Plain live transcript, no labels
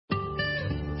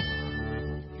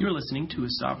You're listening to a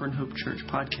Sovereign Hope Church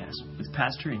podcast with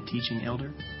pastor and teaching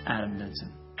elder Adam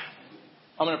Vinson.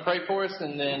 I'm going to pray for us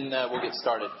and then we'll get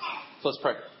started. So let's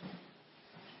pray.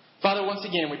 Father, once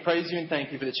again, we praise you and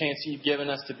thank you for the chance you've given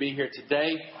us to be here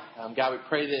today. God, we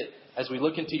pray that as we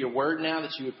look into your word now,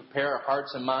 that you would prepare our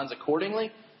hearts and minds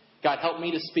accordingly. God, help me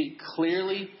to speak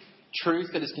clearly truth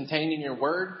that is contained in your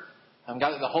word. God,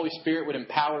 that the Holy Spirit would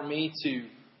empower me to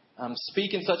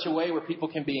speak in such a way where people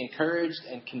can be encouraged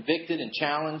and convicted and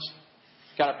challenged.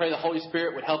 God, I pray the Holy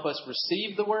Spirit would help us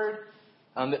receive the word,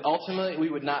 that ultimately we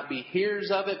would not be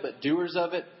hearers of it, but doers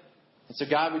of it. And so,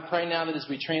 God, we pray now that as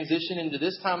we transition into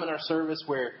this time in our service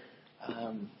where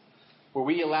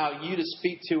we allow you to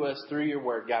speak to us through your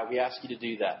word, God, we ask you to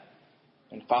do that.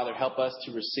 And, Father, help us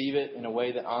to receive it in a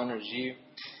way that honors you.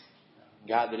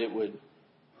 God, that it would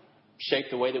shape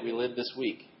the way that we live this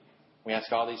week. We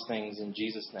ask all these things in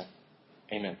Jesus' name.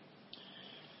 Amen.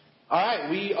 All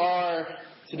right, we are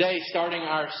today starting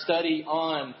our study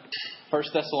on 1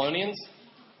 Thessalonians.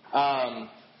 I'm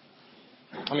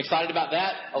excited about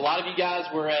that. A lot of you guys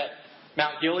were at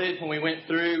Mount Gilead when we went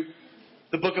through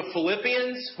the book of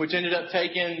Philippians, which ended up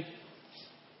taking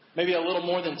maybe a little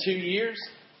more than 2 years.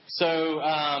 So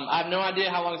I have no idea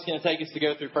how long it's going to take us to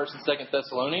go through 1 and 2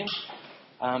 Thessalonians.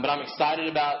 But I'm excited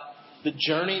about the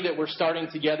journey that we're starting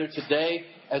together today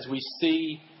as we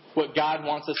see what God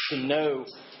wants us to know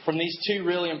from these two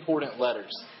really important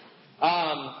letters.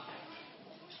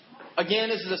 Again,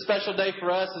 this is a special day for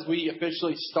us as we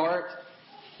officially start.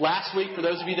 Last week, for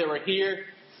those of you that were here,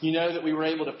 you know that we were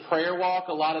able to prayer walk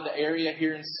a lot of the area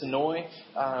here in Sonoy,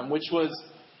 which was,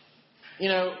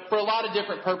 for a lot of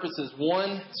different purposes.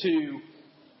 One,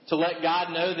 to let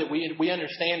God know that we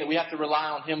understand that we have to rely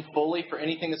on Him fully for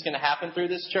anything that's going to happen through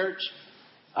this church.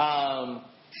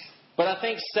 But I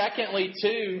think secondly,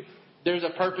 too, there's a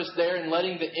purpose there in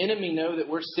letting the enemy know that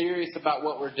we're serious about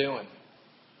what we're doing.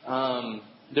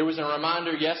 There was a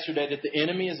reminder yesterday that the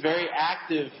enemy is very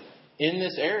active in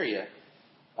this area.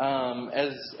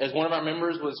 As one of our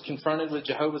members was confronted with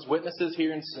Jehovah's Witnesses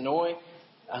here in Sonoy,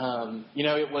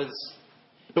 it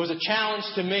was a challenge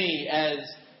to me as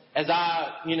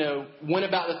I, went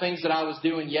about the things that I was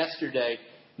doing yesterday,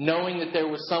 knowing that there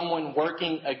was someone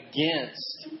working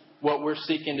against what we're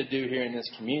seeking to do here in this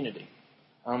community.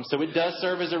 So it does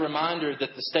serve as a reminder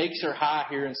that the stakes are high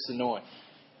here in Sonoy.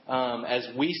 As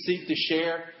we seek to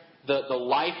share the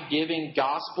life-giving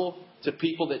gospel to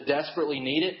people that desperately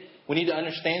need it, we need to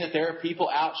understand that there are people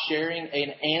out sharing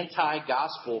an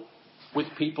anti-gospel with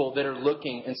people that are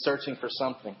looking and searching for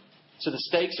something. So the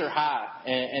stakes are high,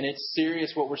 and it's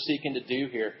serious what we're seeking to do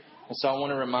here. And so I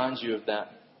want to remind you of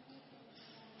that.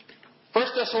 1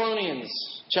 Thessalonians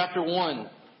chapter 1.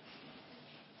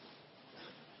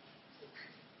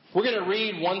 We're going to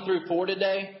read 1 through 4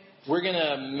 today. We're going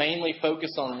to mainly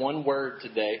focus on one word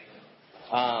today.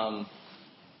 And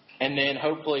then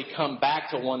hopefully come back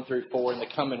to 1 through 4 in the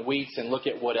coming weeks and look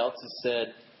at what else is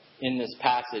said in this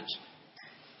passage.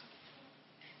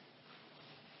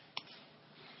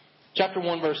 Chapter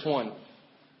 1, verse 1.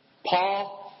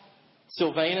 Paul,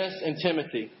 Silvanus, and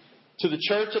Timothy, to the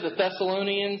church of the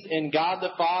Thessalonians in God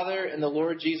the Father and the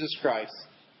Lord Jesus Christ.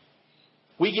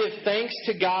 We give thanks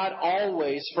to God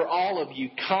always for all of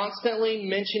you, constantly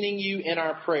mentioning you in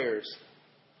our prayers,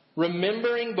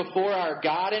 remembering before our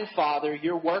God and Father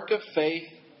your work of faith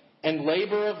and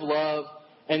labor of love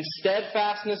and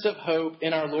steadfastness of hope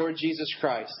in our Lord Jesus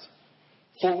Christ.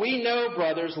 For we know,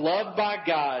 brothers, loved by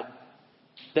God,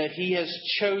 that He has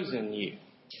chosen you.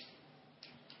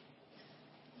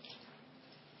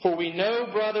 For we know,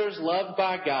 brothers, loved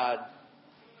by God,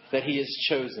 that He has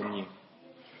chosen you.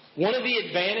 One of the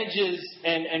advantages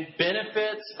and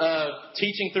benefits of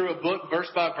teaching through a book verse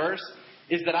by verse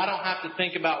is that I don't have to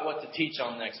think about what to teach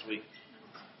on next week.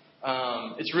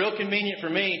 It's real convenient for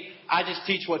me. I just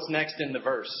teach what's next in the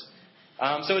verse.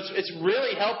 So it's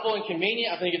really helpful and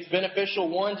convenient. I think it's beneficial,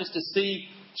 one, just to see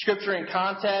Scripture in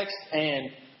context, and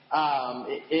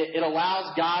it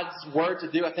allows God's Word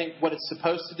to do, I think, what it's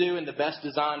supposed to do in the best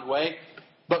designed way.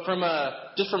 But from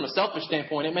a selfish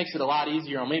standpoint, it makes it a lot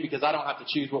easier on me because I don't have to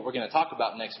choose what we're going to talk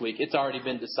about next week. It's already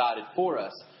been decided for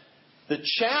us. The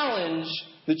challenge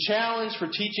for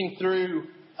teaching through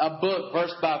a book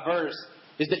verse by verse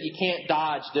is that you can't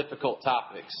dodge difficult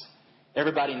topics.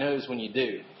 Everybody knows when you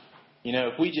do.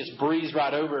 If we just breeze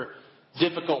right over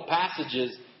difficult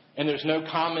passages and there's no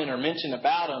comment or mention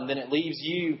about them, then it leaves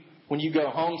you, when you go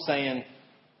home, saying,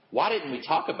 why didn't we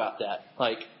talk about that?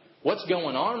 What's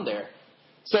going on there?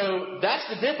 So that's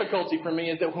the difficulty for me,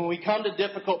 is that when we come to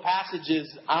difficult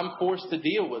passages, I'm forced to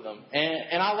deal with them.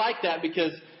 And I like that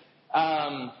because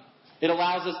it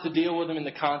allows us to deal with them in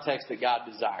the context that God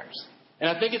desires. And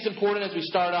I think it's important as we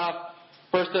start off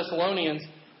 1 Thessalonians,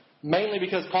 mainly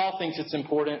because Paul thinks it's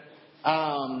important,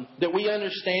 that we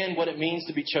understand what it means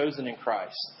to be chosen in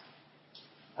Christ.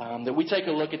 That we take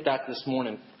a look at that this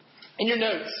morning. In your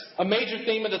notes, a major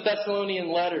theme of the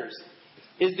Thessalonian letters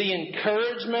is the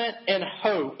encouragement and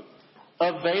hope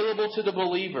available to the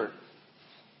believer.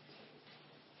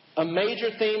 A major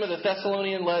theme of the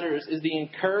Thessalonian letters is the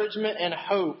encouragement and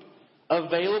hope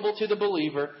available to the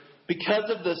believer because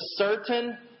of the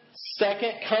certain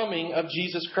second coming of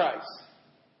Jesus Christ.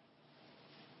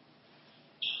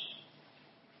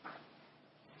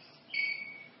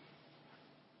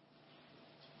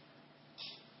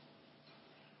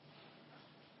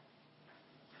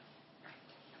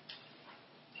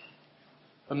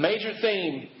 A major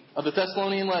theme of the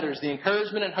Thessalonian letters, the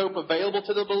encouragement and hope available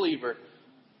to the believer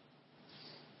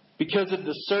because of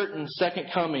the certain second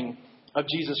coming of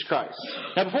Jesus Christ.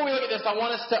 Now, before we look at this, I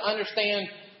want us to understand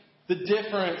the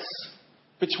difference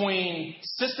between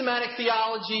systematic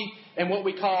theology and what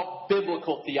we call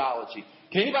biblical theology.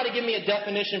 Can anybody give me a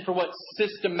definition for what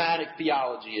systematic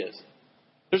theology is?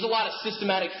 There's a lot of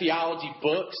systematic theology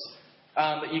books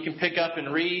that you can pick up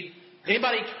and read.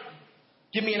 Anybody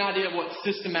give me an idea of what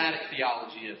systematic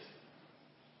theology is?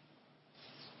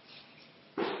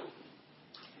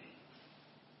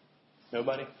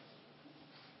 Nobody?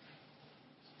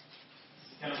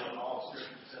 Kind of what all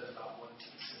Scripture says about one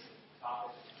specific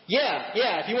topic.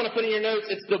 Yeah. If you want to put in your notes,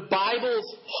 it's the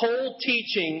Bible's whole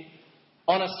teaching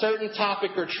on a certain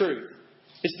topic or truth.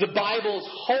 It's the Bible's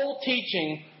whole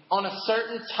teaching on a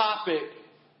certain topic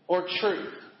or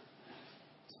truth.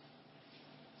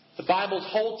 The Bible's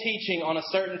whole teaching on a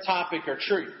certain topic or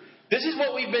truth. This is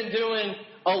what we've been doing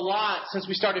a lot since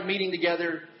we started meeting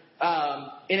together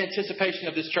in anticipation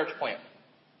of this church plant.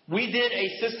 We did a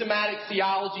systematic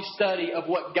theology study of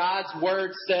what God's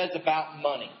Word says about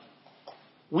money.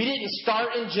 We didn't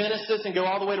start in Genesis and go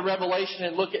all the way to Revelation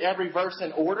and look at every verse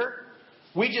in order.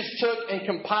 We just took and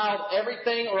compiled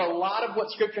everything or a lot of what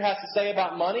Scripture has to say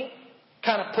about money,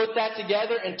 kind of put that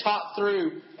together and taught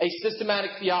through a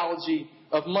systematic theology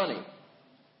of money.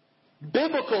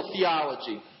 Biblical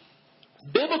theology.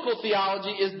 Biblical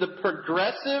theology is the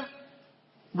progressive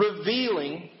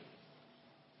revealing.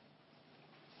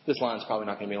 This line's probably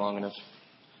not going to be long enough.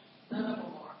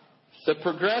 The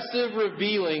progressive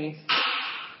revealing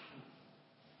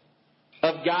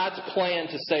of God's plan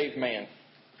to save man.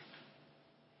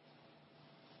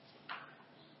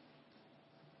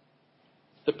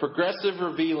 The progressive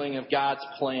revealing of God's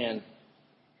plan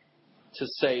to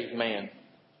save man.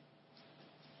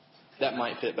 That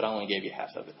might fit, but I only gave you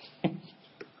half of it.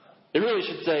 It really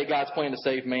should say God's plan to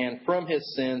save man from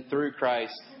his sin through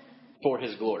Christ for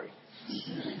his glory.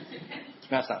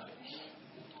 That's not it.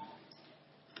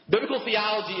 Biblical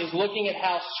theology is looking at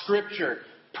how Scripture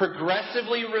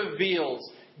progressively reveals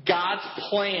God's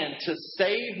plan to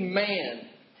save man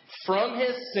from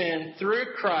his sin through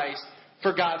Christ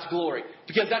for God's glory.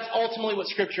 Because that's ultimately what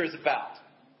Scripture is about.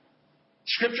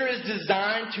 Scripture is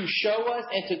designed to show us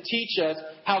and to teach us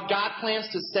how God plans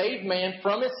to save man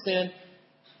from his sin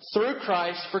through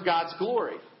Christ for God's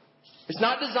glory. It's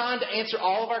not designed to answer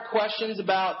all of our questions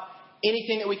about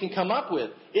anything that we can come up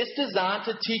with. It's designed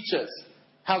to teach us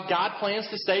how God plans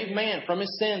to save man from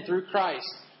his sin through Christ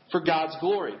for God's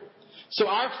glory. So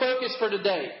our focus for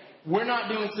today, we're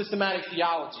not doing systematic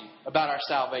theology about our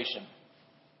salvation.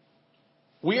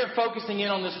 We are focusing in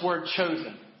on this word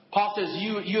chosen. Paul says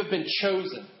you have been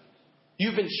chosen.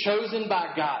 You've been chosen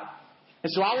by God.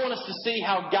 And so I want us to see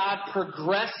how God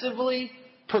progressively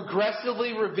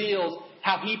reveals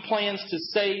how He plans to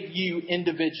save you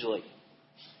individually.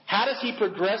 How does He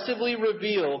progressively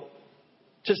reveal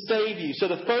to save you? So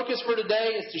the focus for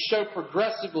today is to show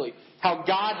progressively how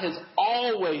God has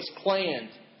always planned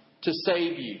to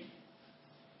save you.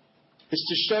 It's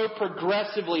to show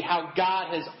progressively how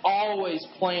God has always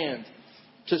planned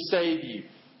to save you.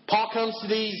 Paul comes to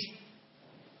these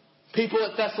people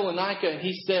at Thessalonica and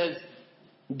he says,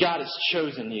 God has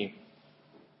chosen you.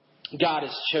 God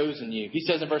has chosen you. He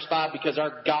says in verse 5, because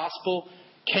our gospel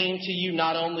came to you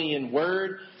not only in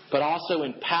word, but also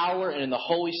in power and in the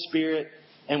Holy Spirit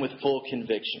and with full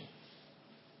conviction.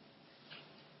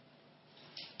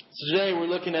 So today we're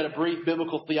looking at a brief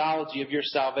biblical theology of your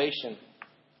salvation,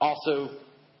 also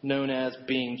known as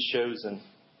being chosen.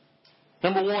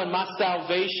 Number one, my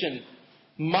salvation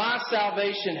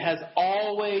has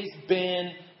always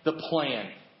been the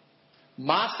plan.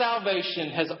 My salvation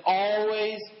has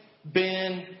always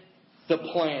been the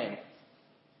plan.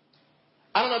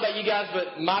 I don't know about you guys,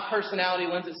 but my personality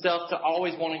lends itself to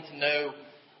always wanting to know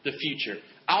the future.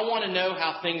 I want to know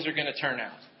how things are going to turn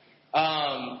out.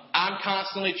 I'm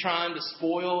constantly trying to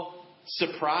spoil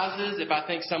surprises if I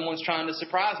think someone's trying to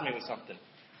surprise me with something.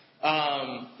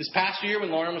 This past year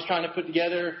when Lauren was trying to put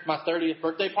together my 30th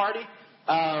birthday party,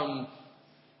 I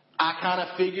kind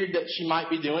of figured that she might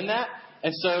be doing that.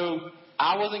 And so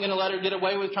I wasn't going to let her get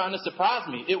away with trying to surprise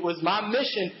me. It was my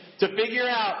mission to figure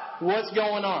out what's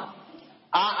going on.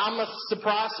 I'm a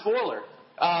surprise spoiler.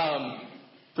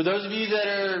 For those of you that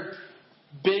are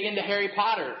big into Harry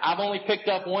Potter, I've only picked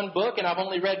up one book and I've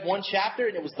only read one chapter,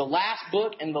 and it was the last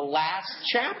book and the last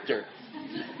chapter.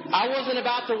 I wasn't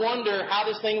about to wonder how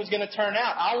this thing was going to turn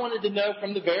out. I wanted to know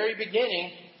from the very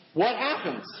beginning what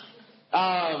happens.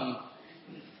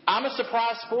 I'm a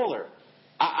surprise spoiler.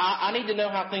 I need to know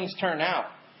how things turn out.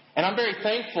 And I'm very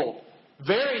thankful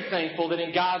that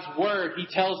in God's Word, He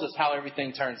tells us how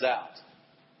everything turns out.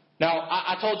 Now,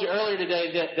 I told you earlier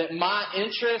today that my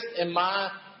interest and my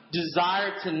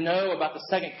desire to know about the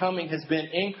second coming has been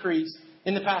increased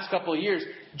in the past couple of years,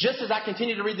 just as I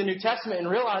continue to read the New Testament and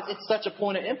realize it's such a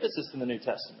point of emphasis in the New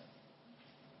Testament.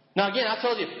 Now, again, I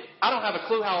told you, I don't have a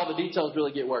clue how all the details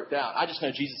really get worked out. I just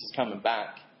know Jesus is coming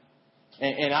back.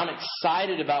 And I'm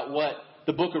excited about what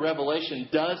the book of Revelation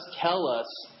does tell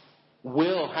us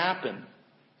will happen.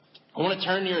 I want to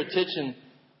turn your attention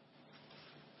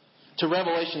to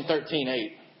Revelation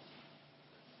 13:8.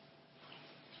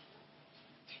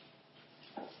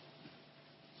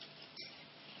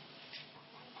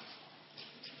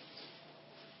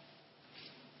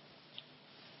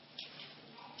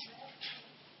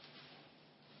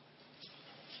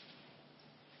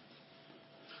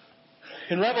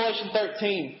 In Revelation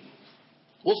 13,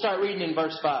 we'll start reading in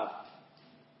verse 5.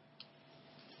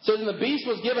 It says, "And the beast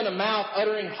was given a mouth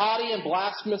uttering haughty and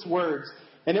blasphemous words,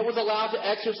 and it was allowed to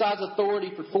exercise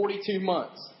authority for 42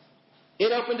 months.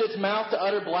 It opened its mouth to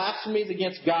utter blasphemies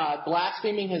against God,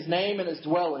 blaspheming His name and His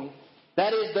dwelling,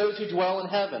 that is, those who dwell in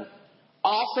heaven.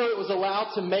 Also it was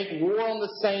allowed to make war on the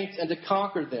saints and to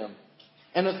conquer them.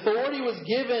 And authority was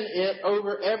given it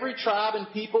over every tribe and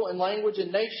people and language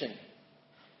and nation."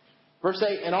 Verse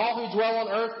 8, "And all who dwell on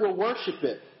earth will worship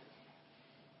it."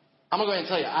 I'm going to go ahead and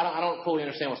tell you, I don't fully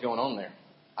understand what's going on there.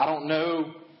 I don't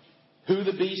know who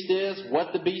the beast is,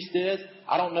 what the beast is.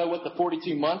 I don't know what the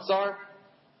 42 months are.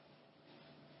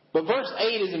 But verse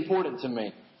 8 is important to me.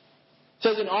 It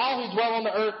says, "And all who dwell on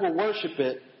the earth will worship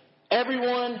it,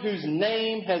 everyone whose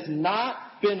name has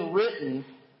not been written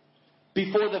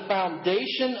before the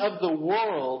foundation of the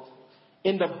world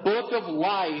in the book of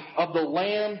life of the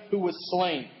Lamb who was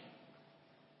slain."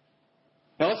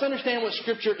 Now let's understand what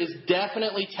Scripture is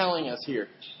definitely telling us here.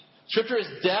 Scripture is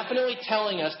definitely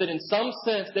telling us that in some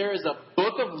sense there is a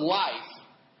book of life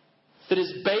that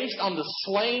is based on the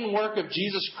slain work of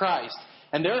Jesus Christ.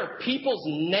 And there are people's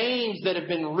names that have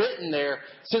been written there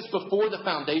since before the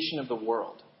foundation of the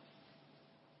world.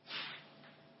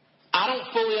 I don't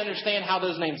fully understand how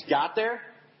those names got there.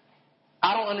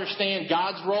 I don't understand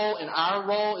God's role and our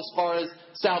role as far as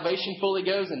salvation fully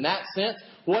goes in that sense.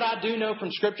 What I do know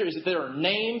from Scripture is that there are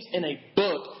names in a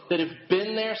book that have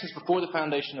been there since before the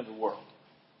foundation of the world.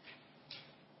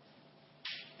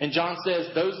 And John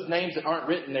says those names that aren't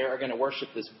written there are going to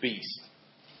worship this beast,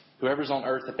 whoever's on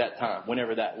earth at that time,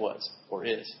 whenever that was or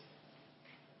is.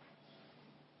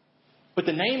 But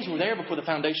the names were there before the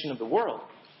foundation of the world.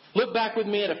 Look back with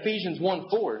me at Ephesians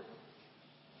 1:4.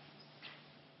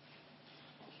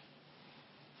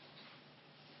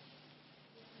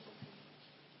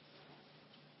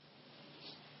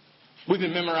 We've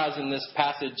been memorizing this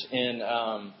passage in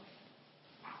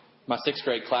my 6th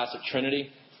grade class of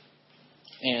Trinity,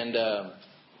 and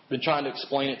been trying to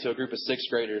explain it to a group of 6th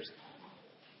graders.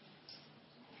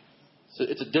 So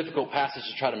it's a difficult passage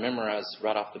to try to memorize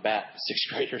right off the bat, 6th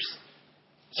graders.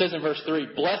 It says in verse 3,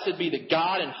 "Blessed be the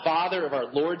God and Father of our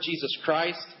Lord Jesus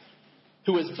Christ,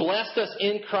 who has blessed us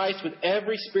in Christ with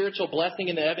every spiritual blessing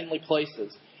in the heavenly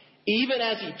places, even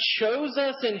as He chose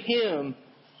us in Him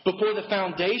before the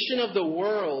foundation of the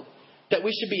world, that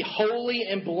we should be holy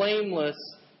and blameless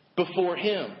before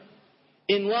Him.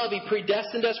 In love, He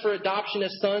predestined us for adoption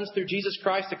as sons through Jesus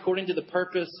Christ according to the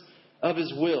purpose of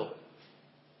His will."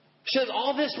 It says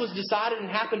all this was decided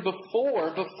and happened before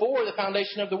the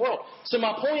foundation of the world. So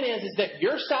my point is that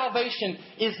your salvation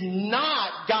is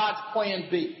not God's plan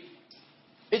B.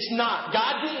 It's not.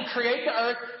 God didn't create the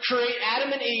earth, create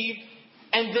Adam and Eve,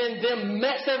 and then them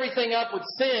mess everything up with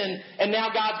sin, and now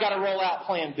God's got to roll out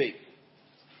plan B.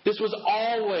 This was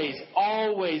always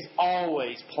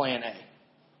plan A.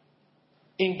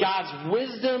 In God's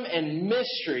wisdom and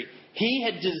mystery, He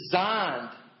had designed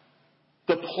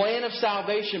the plan of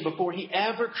salvation before He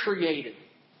ever created.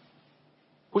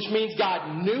 which means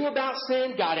God knew about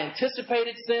sin. God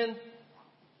anticipated sin.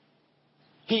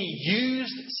 He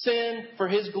used sin for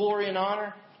His glory and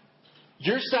honor.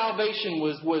 Your salvation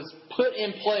was put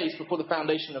in place before the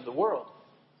foundation of the world.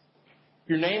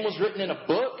 Your name was written in a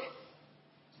book.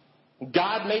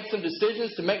 God made some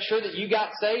decisions to make sure that you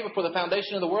got saved before the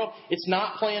foundation of the world. It's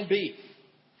not plan B.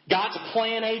 God's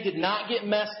plan A did not get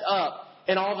messed up,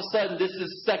 and all of a sudden this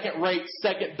is second rate,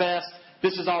 second best.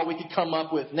 This is all we could come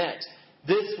up with next.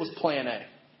 This was plan A.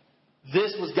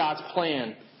 This was God's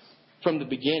plan from the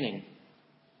beginning.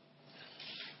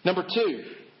 Number 2,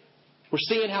 we're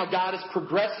seeing how God has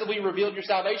progressively revealed your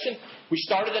salvation. We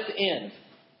started at the end.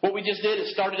 What we just did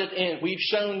is started at the end. We've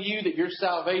shown you that your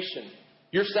salvation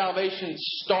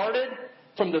started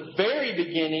from the very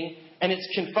beginning, and it's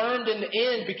confirmed in the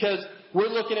end because we're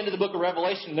looking into the book of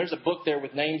Revelation. There's a book there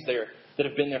with names there that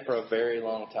have been there for a very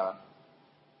long time.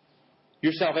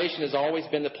 Your salvation has always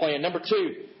been the plan. Number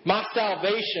 2, my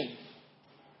salvation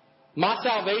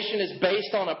is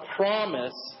based on a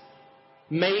promise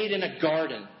made in a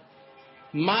garden.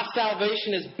 My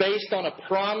salvation is based on a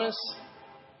promise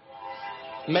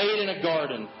made in a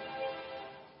garden.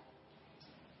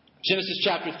 Genesis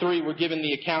chapter 3, we're given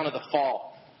the account of the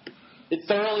fall. It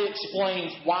thoroughly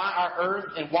explains why our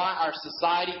earth and why our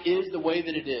society is the way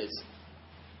that it is.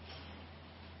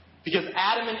 Because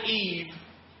Adam and Eve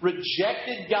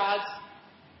rejected God's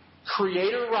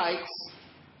creator rights.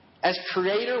 As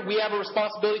creator, we have a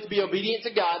responsibility to be obedient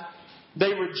to God.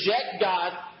 They reject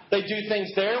God. They do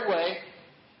things their way.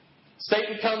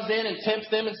 Satan comes in and tempts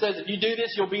them and says, if you do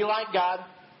this, you'll be like God.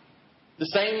 The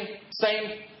same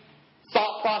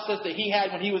thought process that he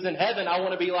had when he was in heaven, I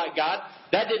want to be like God.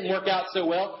 That didn't work out so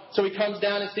well. So he comes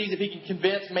down and sees if he can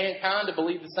convince mankind to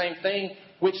believe the same thing,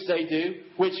 which they do,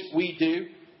 which we do.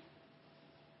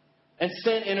 And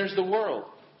sin enters the world.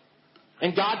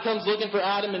 And God comes looking for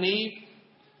Adam and Eve.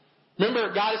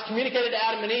 Remember, God has communicated to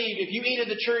Adam and Eve, if you eat of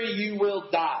the tree, you will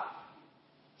die.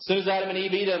 As soon as Adam and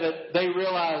Eve eat of it, they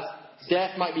realize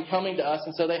death might be coming to us,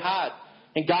 and so they hide.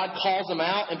 And God calls them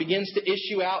out and begins to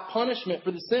issue out punishment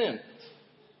for the sin.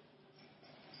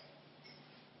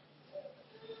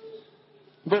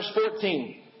 Verse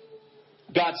 14,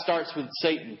 God starts with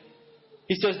Satan.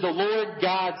 He says, the Lord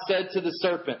God said to the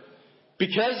serpent,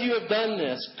 because you have done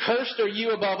this, cursed are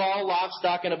you above all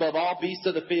livestock and above all beasts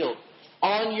of the field.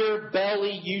 On your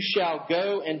belly you shall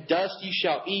go, and dust you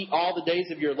shall eat all the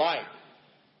days of your life.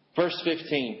 Verse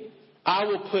 15, I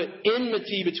will put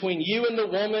enmity between you and the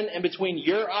woman, and between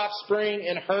your offspring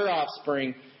and her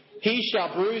offspring. He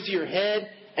shall bruise your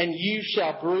head, and you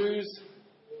shall bruise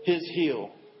his heel.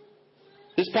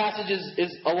 This passage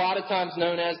is a lot of times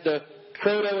known as the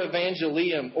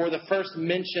proto-evangelium, or the first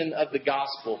mention of the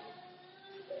gospel.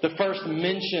 The first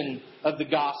mention of the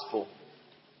gospel.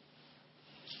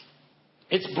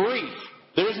 It's brief.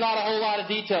 There's not a whole lot of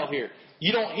detail here.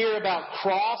 You don't hear about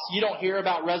cross. You don't hear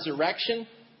about resurrection.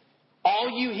 All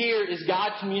you hear is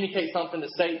God communicate something to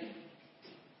Satan.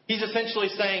 He's essentially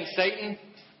saying, Satan,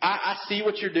 I see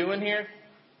what you're doing here.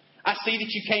 I see that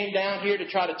you came down here to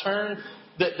try to turn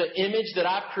the image that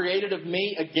I've created of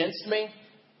me against me.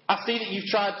 I see that you've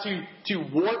tried to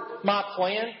warp my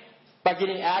plan by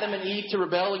getting Adam and Eve to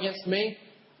rebel against me.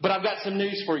 But I've got some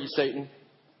news for you, Satan.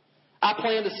 I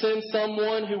plan to send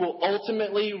someone who will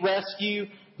ultimately rescue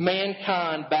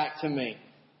mankind back to me.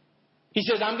 He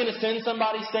says, I'm going to send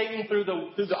somebody, Satan, through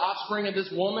the offspring of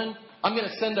this woman. I'm going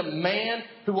to send a man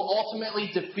who will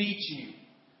ultimately defeat you,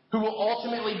 who will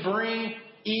ultimately bring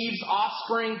Eve's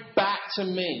offspring back to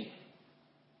me.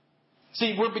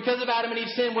 See, because of Adam and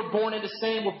Eve's sin, we're born into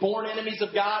sin. We're born enemies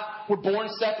of God. We're born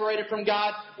separated from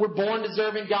God. We're born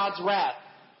deserving God's wrath.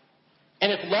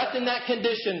 And if left in that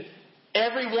condition,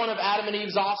 every one of Adam and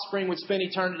Eve's offspring would spend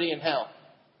eternity in hell.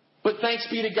 But thanks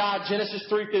be to God, Genesis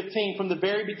 3:15, from the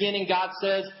very beginning, God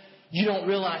says, you don't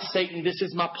realize, Satan, this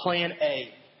is my plan A.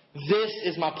 This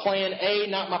is my plan A,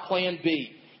 not my plan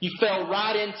B. You fell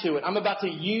right into it. I'm about to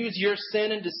use your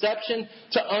sin and deception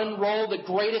to unroll the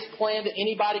greatest plan that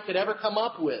anybody could ever come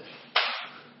up with.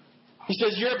 He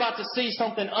says, you're about to see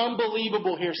something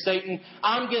unbelievable here, Satan.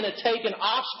 I'm going to take an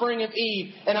offspring of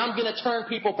Eve and I'm going to turn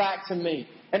people back to me.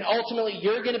 And ultimately,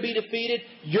 you're going to be defeated.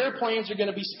 Your plans are going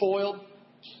to be spoiled.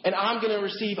 And I'm going to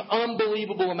receive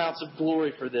unbelievable amounts of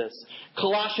glory for this.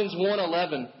 Colossians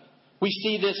 1:11. We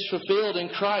see this fulfilled in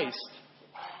Christ.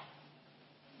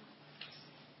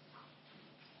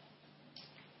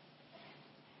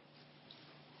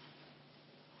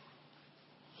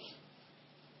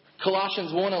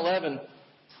 Colossians 1:11.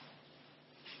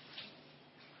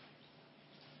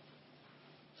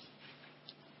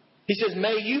 He says,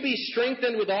 may you be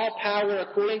strengthened with all power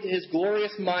according to His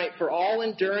glorious might for all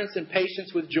endurance and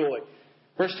patience with joy.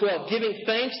 Verse 12, giving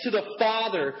thanks to the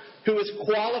Father who has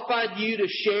qualified you to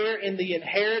share in the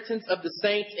inheritance of the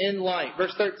saints in light.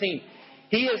 Verse 13,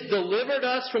 He has delivered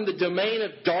us from the domain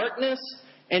of darkness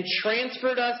and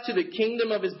transferred us to the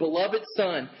kingdom of His beloved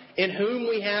Son, in whom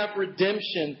we have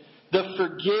redemption, the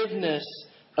forgiveness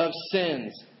of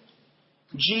sins.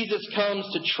 Jesus comes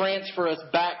to transfer us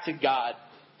back to God.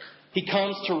 He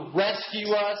comes to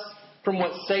rescue us from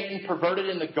what Satan perverted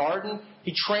in the garden.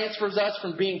 He transfers us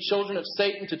from being children of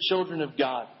Satan to children of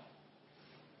God.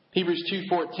 Hebrews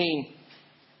 2:14.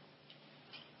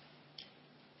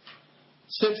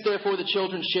 Since therefore the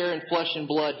children share in flesh and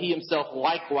blood, He Himself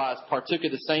likewise partook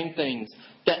of the same things,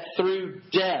 that through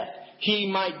death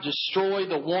He might destroy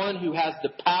the one who has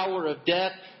the power of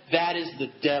death, that is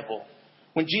the devil.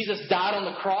 When Jesus died on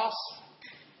the cross,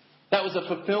 that was a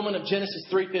fulfillment of Genesis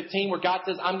 3:15, where God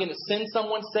says, I'm going to send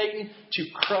someone, Satan, to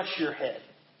crush your head,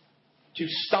 to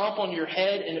stomp on your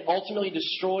head and ultimately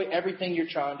destroy everything you're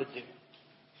trying to do.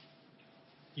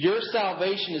 Your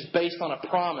salvation is based on a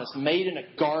promise made in a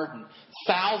garden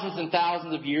thousands and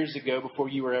thousands of years ago before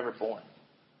you were ever born.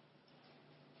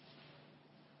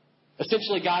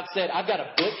 Essentially, God said, I've got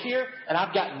a book here, and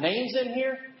I've got names in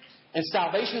here, and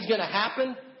salvation is going to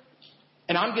happen,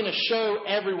 and I'm going to show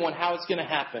everyone how it's going to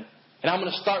happen. And I'm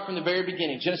going to start from the very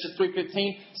beginning. Genesis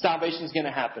 3:15, salvation is going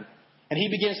to happen. And He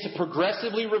begins to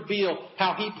progressively reveal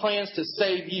how He plans to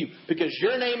save you. Because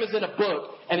your name is in a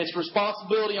book, and it's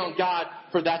responsibility on God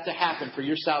for that to happen, for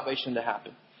your salvation to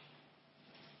happen.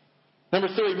 Number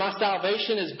 3, my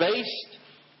salvation is based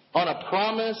on a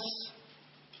promise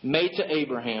made to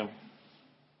Abraham.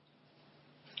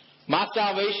 My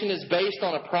salvation is based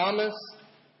on a promise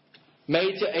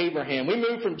made to Abraham. We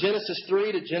move from Genesis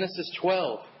 3 to Genesis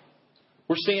 12.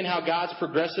 We're seeing how God's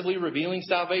progressively revealing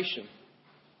salvation.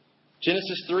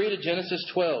 Genesis 3 to Genesis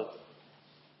 12.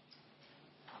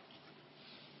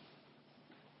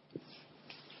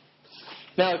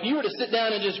 Now, if you were to sit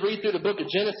down and just read through the book of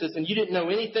Genesis and you didn't know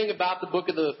anything about the book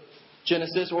of the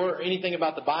Genesis or anything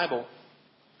about the Bible,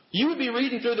 you would be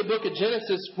reading through the book of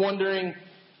Genesis wondering,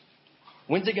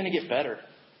 when's it going to get better?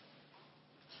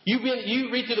 You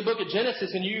read through the book of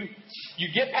Genesis and you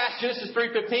get past Genesis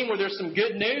 3:15 where there's some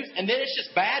good news, and then it's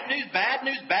just bad news, bad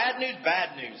news, bad news,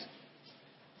 bad news.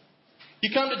 You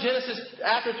come to Genesis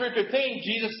after 3:15,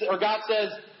 Jesus or God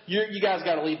says, you guys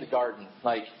got to leave the garden.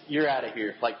 Like, you're out of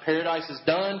here. Like, paradise is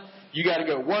done. You got to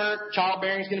go work.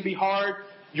 Childbearing is going to be hard.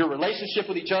 Your relationship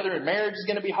with each other in marriage is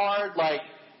going to be hard. Like,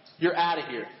 you're out of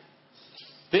here.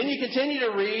 Then you continue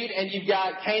to read, and you've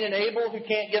got Cain and Abel who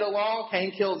can't get along.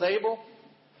 Cain kills Abel.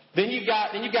 Then you've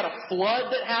got a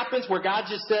flood that happens where God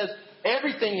just says,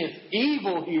 everything is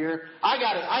evil here.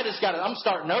 I'm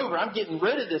starting over. I'm getting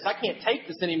rid of this. I can't take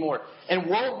this anymore. And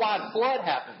worldwide flood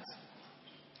happens.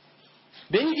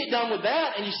 Then you get done with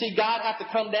that and you see God have to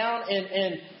come down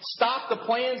and stop the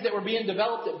plans that were being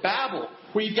developed at Babel,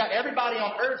 where you've got everybody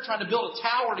on earth trying to build a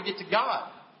tower to get to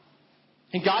God.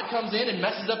 And God comes in and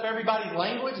messes up everybody's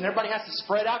language, and everybody has to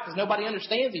spread out because nobody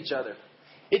understands each other.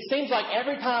 It seems like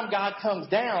every time God comes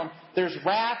down, there's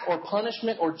wrath or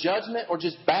punishment or judgment or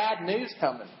just bad news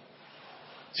coming.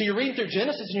 So you're reading through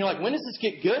Genesis and you're like, when does this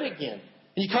get good again?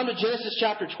 And you come to Genesis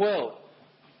chapter 12.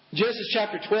 Genesis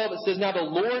chapter 12, it says, Now the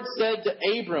Lord said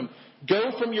to Abram,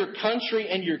 Go from your country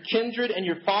and your kindred and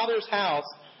your father's house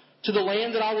to the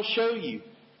land that I will show you.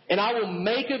 And I will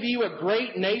make of you a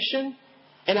great nation,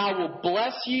 and I will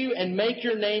bless you and make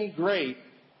your name great,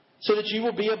 so that you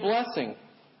will be a blessing.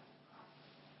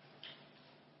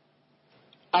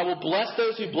 I will bless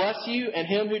those who bless you, and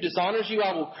him who dishonors you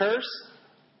I will curse.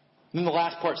 And then the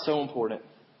last part's so important.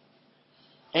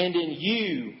 And in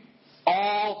you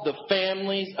all the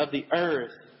families of the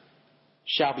earth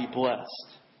shall be blessed.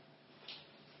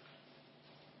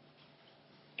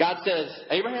 God says,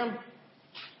 Abraham,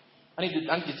 I need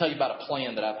to tell you about a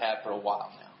plan that I've had for a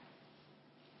while now.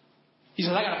 He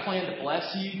says, I got a plan to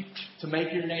bless you, to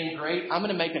make your name great. I'm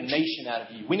going to make a nation out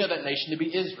of you. We know that nation to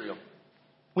be Israel.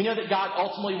 We know that God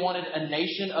ultimately wanted a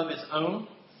nation of His own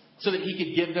so that He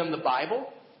could give them the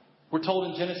Bible. We're told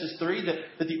in Genesis 3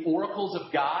 that the oracles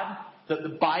of God, that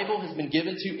the Bible has been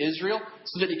given to Israel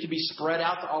so that it could be spread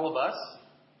out to all of us.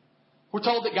 We're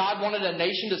told that God wanted a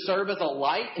nation to serve as a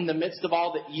light in the midst of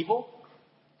all the evil.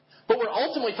 But we're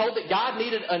ultimately told that God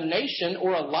needed a nation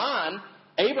or a line,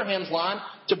 Abraham's line,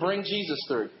 to bring Jesus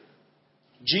through.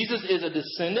 Jesus is a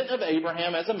descendant of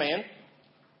Abraham as a man.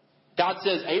 God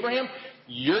says, Abraham,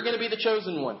 you're going to be the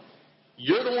chosen one.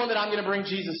 You're the one that I'm going to bring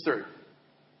Jesus through.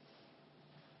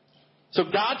 So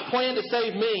God's plan to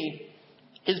save me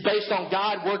is based on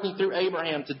God working through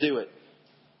Abraham to do it.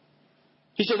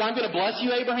 He says, I'm going to bless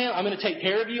you, Abraham. I'm going to take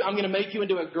care of you. I'm going to make you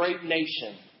into a great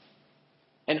nation.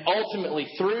 And ultimately,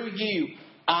 through you,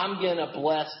 I'm going to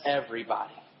bless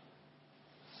everybody.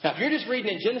 Now, if you're just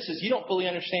reading in Genesis, you don't fully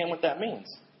understand what that means.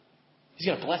 He's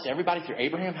going to bless everybody through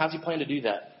Abraham? How's he plan to do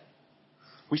that?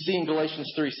 We see in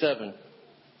Galatians 3:7.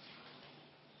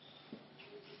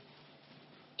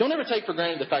 Don't ever take for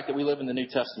granted the fact that we live in the New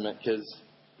Testament, because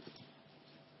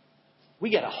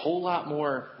we get a whole lot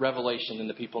more revelation than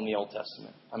the people in the Old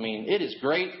Testament. I mean, it is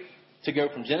great to go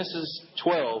from Genesis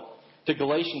 12 to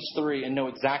Galatians 3 and know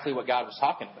exactly what God was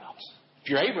talking about. If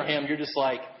you're Abraham, you're just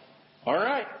like, all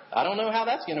right, I don't know how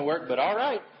that's going to work, but all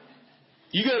right.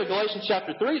 You go to Galatians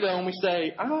chapter 3, though, and we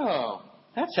say, oh,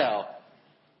 that's how.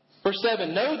 Verse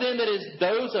 7, know then that it is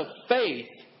those of faith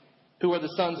who are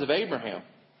the sons of Abraham.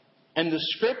 And the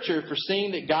Scripture,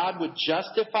 foreseeing that God would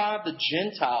justify the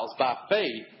Gentiles by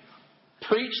faith,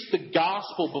 preached the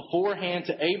gospel beforehand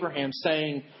to Abraham,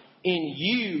 saying, in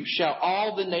you shall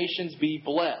all the nations be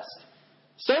blessed.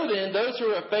 So then, those who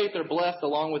are of faith are blessed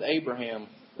along with Abraham,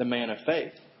 the man of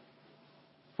faith.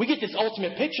 We get this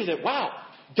ultimate picture that, wow,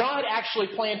 God actually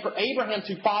planned for Abraham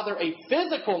to father a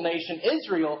physical nation,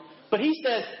 Israel, but he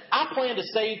says, I plan to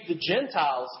save the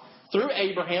Gentiles through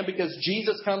Abraham because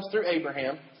Jesus comes through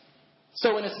Abraham.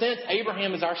 So in a sense,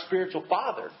 Abraham is our spiritual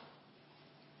father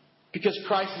because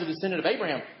Christ is a descendant of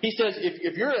Abraham. He says,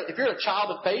 if you're a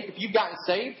child of faith, if you've gotten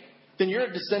saved, then you're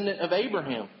a descendant of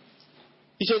Abraham.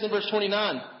 He says in verse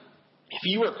 29, if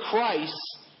you are Christ,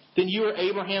 then you are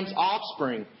Abraham's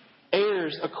offspring,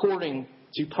 heirs according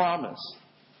to promise.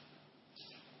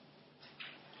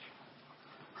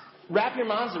 Wrap your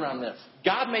minds around this.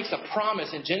 God makes a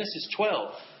promise in Genesis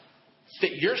 12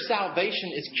 that your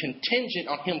salvation is contingent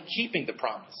on Him keeping the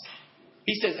promise.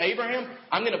 He says, Abraham,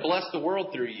 I'm going to bless the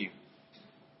world through you.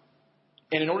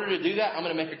 And in order to do that, I'm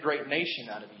going to make a great nation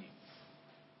out of you.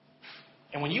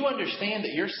 And when you understand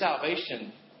that your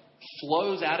salvation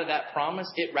flows out of that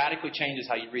promise, it radically changes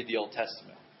how you read the Old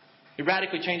Testament. It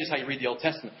radically changes how you read the Old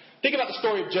Testament. Think about the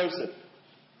story of Joseph.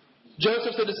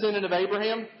 Joseph's a descendant of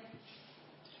Abraham.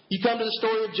 You come to the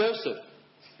story of Joseph.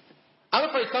 I'm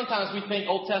afraid sometimes we think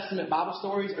Old Testament Bible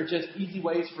stories are just easy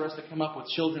ways for us to come up with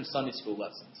children's Sunday school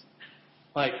lessons.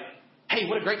 Like, hey,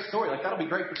 what a great story. Like, that'll be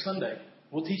great for Sunday.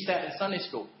 We'll teach that in Sunday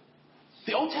school.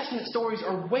 The Old Testament stories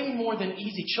are way more than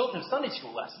easy children's Sunday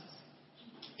school lessons.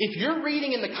 If you're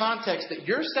reading in the context that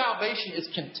your salvation is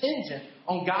contingent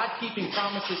on God keeping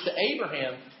promises to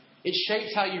Abraham, it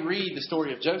shapes how you read the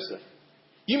story of Joseph.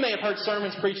 You may have heard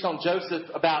sermons preached on Joseph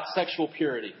about sexual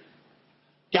purity.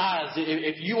 Guys,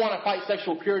 if you want to fight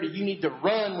sexual purity, you need to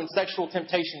run when sexual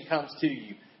temptation comes to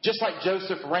you. Just like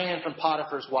Joseph ran from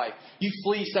Potiphar's wife. You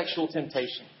flee sexual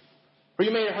temptation. Or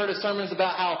you may have heard of sermons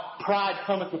about how pride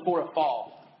cometh before a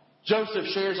fall. Joseph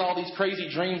shares all these crazy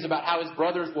dreams about how his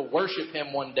brothers will worship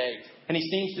him one day. And he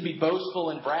seems to be boastful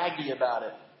and braggy about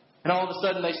it. And all of a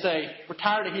sudden they say, we're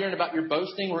tired of hearing about your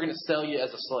boasting. We're going to sell you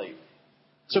as a slave.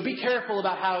 So be careful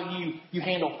about how you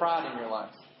handle pride in your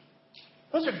life.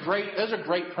 Those are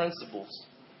great principles.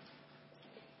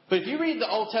 But if you read the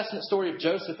Old Testament story of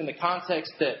Joseph in the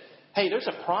context that, hey, there's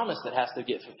a promise that has to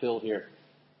get fulfilled here.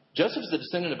 Joseph's the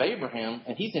descendant of Abraham,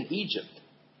 and he's in Egypt.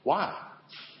 Why?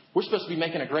 We're supposed to be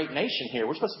making a great nation here.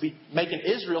 We're supposed to be making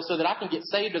Israel so that I can get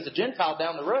saved as a Gentile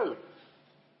down the road.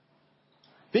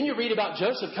 Then you read about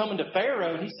Joseph coming to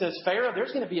Pharaoh, and he says, Pharaoh,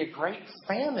 there's going to be a great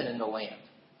famine in the land.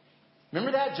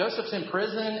 Remember that? Joseph's in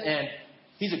prison, and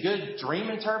he's a good dream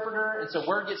interpreter. And so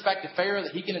word gets back to Pharaoh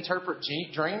that he can interpret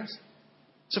dreams.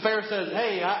 So Pharaoh says,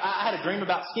 hey, I had a dream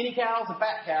about skinny cows and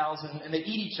fat cows, and they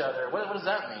eat each other. What does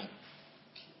that mean?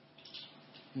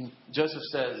 And Joseph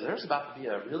says, there's about to be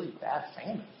a really bad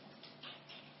famine.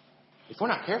 If we're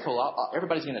not careful,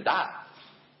 everybody's going to die.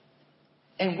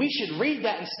 And we should read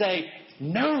that and say,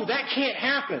 no, that can't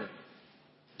happen.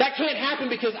 That can't happen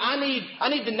because I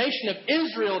need the nation of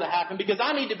Israel to happen because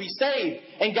I need to be saved.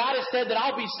 And God has said that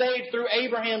I'll be saved through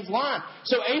Abraham's line.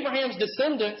 So Abraham's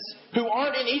descendants who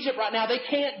aren't in Egypt right now, they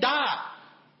can't die.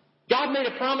 God made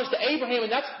a promise to Abraham,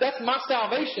 and that's my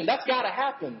salvation. That's got to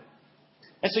happen.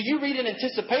 And so you read in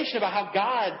anticipation about how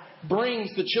God brings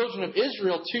the children of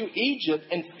Israel to Egypt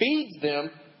and feeds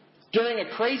them during a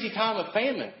crazy time of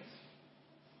famine.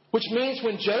 Which means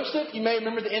when Joseph, you may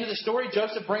remember the end of the story,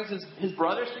 Joseph brings his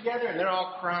brothers together and they're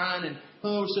all crying and,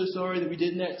 oh, we're so sorry that we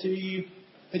did that to you.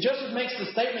 And Joseph makes the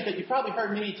statement that you've probably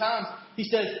heard many times. He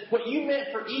says, what you meant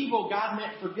for evil, God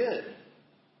meant for good.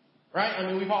 Right? I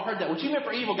mean, we've all heard that. What you meant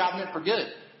for evil, God meant for good.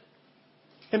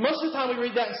 And most of the time we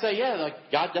read that and say, yeah, like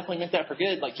God definitely meant that for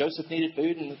good. Like Joseph needed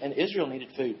food and Israel needed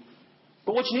food.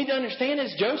 But what you need to understand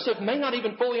is Joseph may not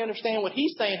even fully understand what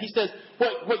he's saying. He says,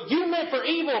 what you meant for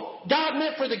evil, God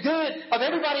meant for the good of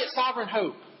everybody at Sovereign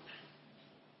Hope.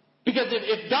 Because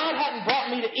if God hadn't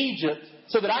brought me to Egypt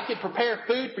so that I could prepare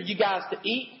food for you guys to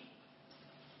eat,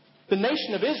 the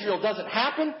nation of Israel doesn't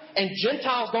happen and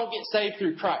Gentiles don't get saved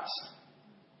through Christ.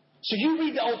 So you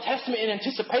read the Old Testament in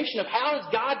anticipation of how is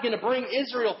God going to bring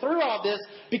Israel through all this,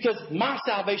 because my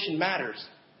salvation matters.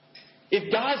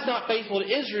 If God's not faithful to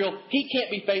Israel, He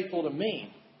can't be faithful to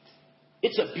me.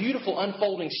 It's a beautiful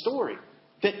unfolding story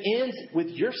that ends with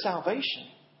your salvation.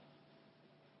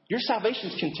 Your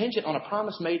salvation is contingent on a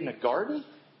promise made in a garden.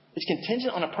 It's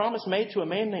contingent on a promise made to a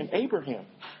man named Abraham.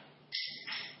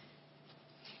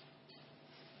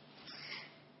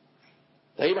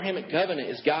 The Abrahamic covenant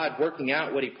is God working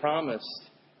out what He promised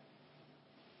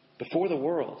before the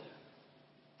world.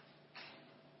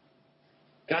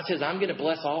 God says, I'm going to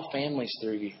bless all families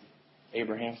through you,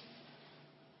 Abraham.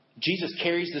 Jesus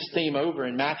carries this theme over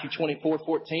in Matthew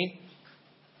 24:14.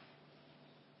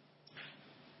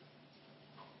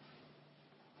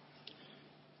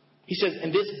 He says,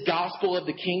 and this gospel of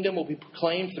the kingdom will be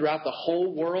proclaimed throughout the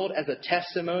whole world as a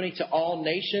testimony to all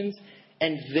nations,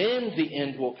 and then the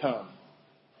end will come.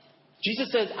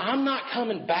 Jesus says, I'm not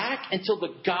coming back until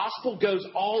the gospel goes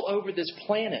all over this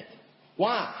planet.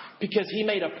 Why? Because He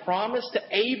made a promise to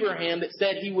Abraham that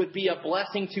said He would be a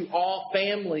blessing to all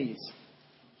families.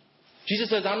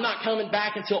 Jesus says, I'm not coming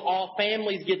back until all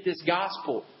families get this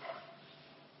gospel.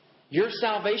 Your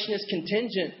salvation is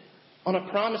contingent on a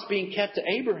promise being kept to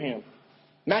Abraham.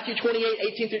 Matthew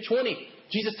 28:18-20.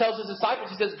 Jesus tells His disciples,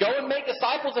 He says, go and make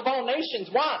disciples of all nations.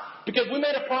 Why? Because we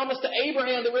made a promise to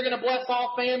Abraham that we're going to bless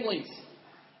all families.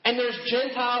 And there's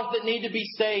Gentiles that need to be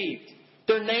saved.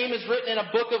 Their name is written in a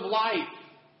book of life.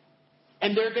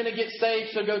 And they're going to get saved,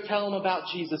 so go tell them about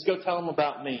Jesus. Go tell them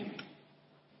about me.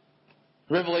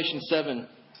 Revelation 7.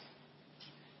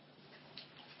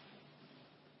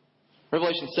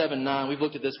 Revelation 7:9. We've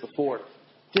looked at this before.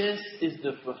 This is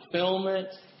the fulfillment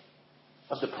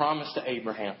of the promise to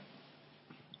Abraham.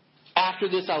 After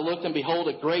this I looked, and behold,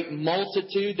 a great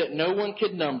multitude that no one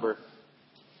could number,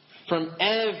 from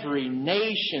every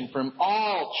nation, from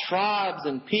all tribes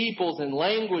and peoples and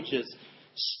languages,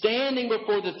 standing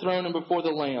before the throne and before the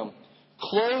Lamb,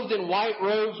 clothed in white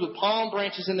robes with palm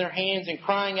branches in their hands, and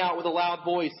crying out with a loud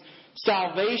voice,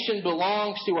 salvation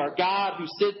belongs to our God who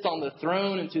sits on the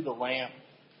throne and to the Lamb.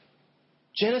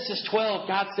 Genesis 12,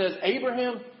 God says,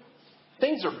 Abraham,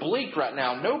 things are bleak right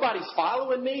now. Nobody's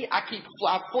following me.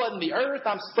 I'm flooding the earth.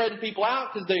 I'm spreading people out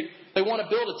because they want to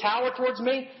build a tower towards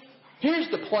me. Here's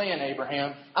the plan,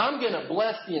 Abraham. I'm going to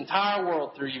bless the entire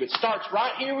world through you. It starts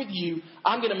right here with you.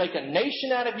 I'm going to make a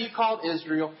nation out of you called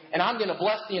Israel, and I'm going to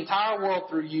bless the entire world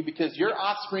through you, because your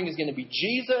offspring is going to be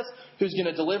Jesus, who's going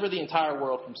to deliver the entire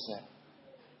world from sin.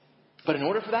 But in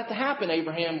order for that to happen,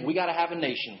 Abraham, we got to have a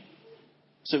nation.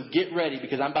 So get ready,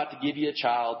 because I'm about to give you a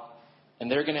child, and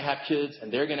they're going to have kids,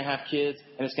 and they're going to have kids,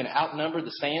 and it's going to outnumber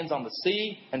the sands on the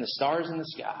sea and the stars in the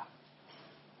sky.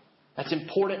 That's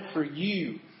important for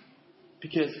you,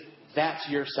 because that's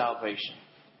your salvation.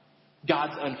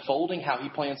 God's unfolding how He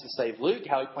plans to save Luke,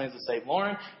 how He plans to save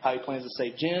Lauren, how He plans to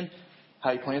save Jen,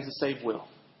 how He plans to save Will.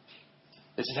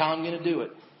 This is how I'm going to do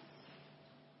it.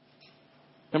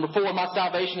 Number 4, my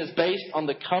salvation is based on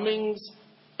the comings,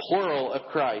 plural, of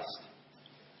Christ.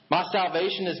 My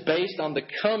salvation is based on the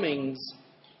comings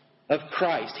of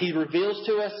Christ. He reveals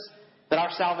to us that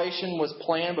our salvation was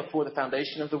planned before the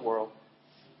foundation of the world.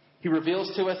 He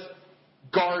reveals to us,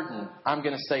 garden, I'm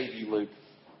going to save you, Luke.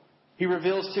 He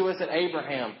reveals to us at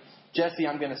Abraham, Jesse,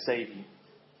 I'm going to save you.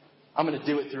 I'm going to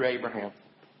do it through Abraham.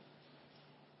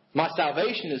 My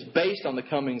salvation is based on the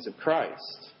comings of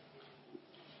Christ.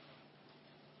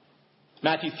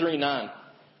 Matthew 3:9.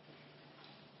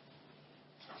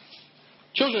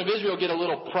 Children of Israel get a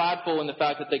little prideful in the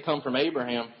fact that they come from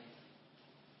Abraham.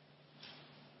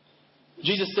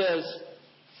 Jesus says,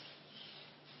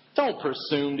 don't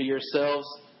presume to yourselves,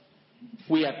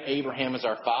 we have Abraham as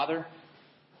our father.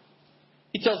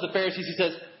 He tells the Pharisees, he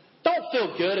says, don't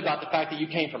feel good about the fact that you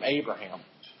came from Abraham.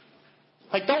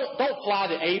 Like, don't fly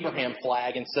the Abraham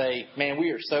flag and say, man, we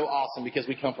are so awesome because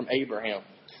we come from Abraham.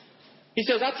 He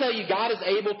says, I tell you, God is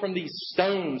able from these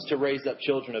stones to raise up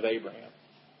children of Abraham.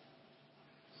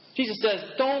 Jesus says,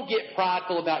 don't get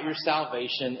prideful about your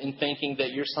salvation in thinking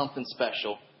that you're something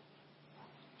special.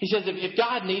 He says, if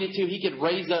God needed to, He could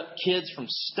raise up kids from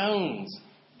stones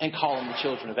and call them the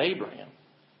children of Abraham.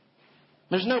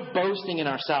 There's no boasting in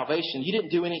our salvation. You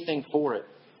didn't do anything for it.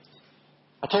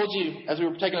 I told you, as we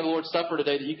were taking the Lord's Supper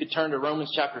today, that you could turn to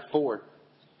Romans chapter 4.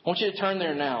 I want you to turn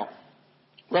there now.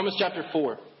 Romans chapter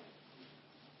 4.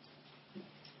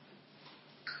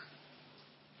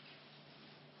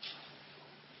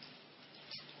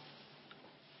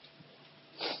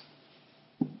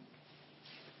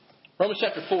 Romans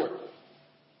chapter 4.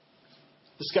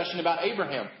 Discussion about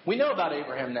Abraham. We know about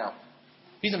Abraham now.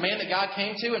 He's a man that God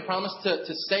came to and promised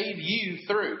to save you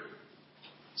through.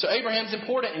 So Abraham's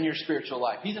important in your spiritual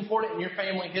life. He's important in your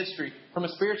family history from a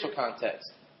spiritual context.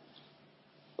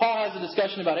 Paul has a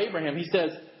discussion about Abraham. He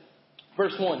says,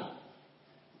 verse 1.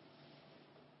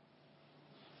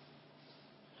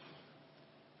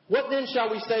 What then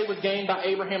shall we say was gained by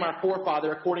Abraham our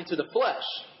forefather according to the flesh?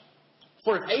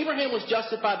 For if Abraham was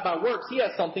justified by works, he has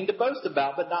something to boast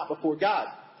about, but not before God.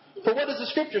 For what does the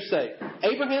Scripture say?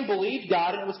 Abraham believed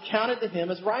God, and it was counted to him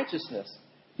as righteousness.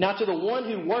 Now to the one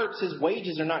who works, his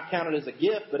wages are not counted as a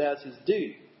gift, but as his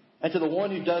due. And to the one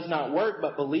who does not work,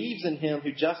 but believes in him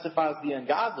who justifies the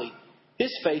ungodly,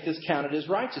 his faith is counted as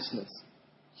righteousness.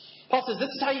 Paul says this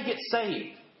is how you get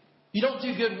saved. You don't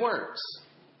do good works.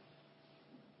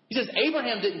 He says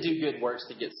Abraham didn't do good works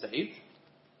to get saved.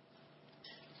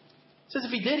 He says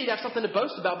if he did, he'd have something to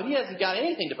boast about, but he hasn't got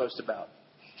anything to boast about.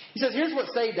 He says, here's what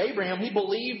saved Abraham. He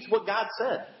believed what God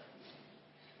said.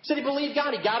 He said he believed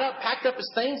God. He got up, packed up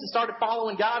his things, and started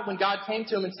following God when God came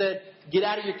to him and said, get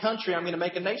out of your country. I'm going to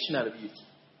make a nation out of you.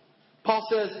 Paul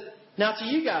says, now to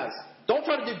you guys, don't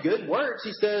try to do good works.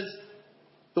 He says,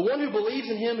 the one who believes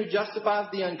in him who justifies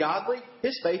the ungodly,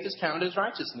 his faith is counted as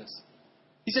righteousness.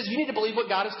 He says, you need to believe what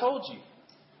God has told you.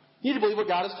 You need to believe what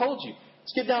God has told you.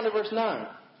 Skip down to verse 9.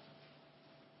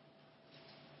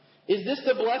 Is this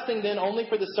the blessing then only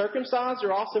for the circumcised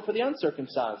or also for the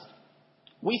uncircumcised?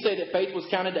 We say that faith was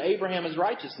counted to Abraham as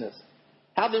righteousness.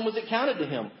 How then was it counted to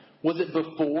him? Was it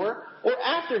before or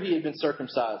after he had been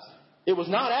circumcised? It was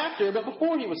not after, but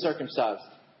before he was circumcised.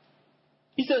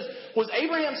 He says, was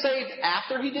Abraham saved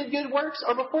after he did good works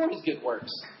or before his good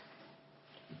works?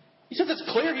 He says it's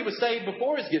clear he was saved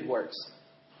before his good works.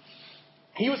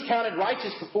 He was counted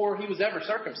righteous before he was ever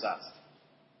circumcised.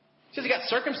 He says he got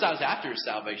circumcised after his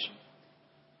salvation.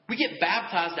 We get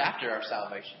baptized after our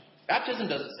salvation. Baptism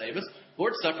doesn't save us.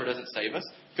 Lord's Supper doesn't save us.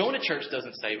 Going to church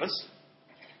doesn't save us.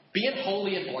 Being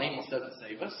holy and blameless doesn't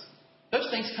save us. Those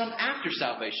things come after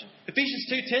salvation. Ephesians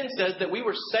 2:10 says that we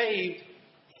were saved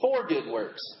for good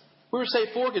works. We were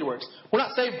saved for good works. We're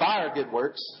not saved by our good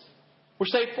works. We're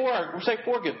saved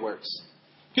for good works.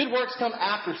 Good works come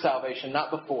after salvation, not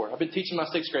before. I've been teaching my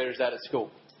 6th graders that at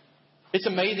school. It's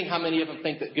amazing how many of them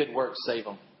think that good works save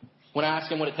them. When I ask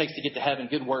them what it takes to get to heaven,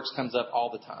 good works comes up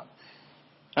all the time.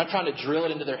 I'm trying to drill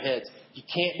it into their heads. You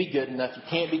can't be good enough. You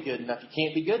can't be good enough. You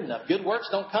can't be good enough. Good works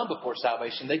don't come before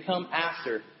salvation. They come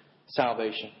after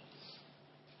salvation.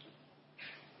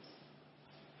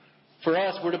 For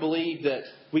us, we're to believe that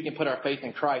we can put our faith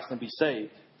in Christ and be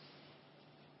saved.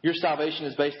 Your salvation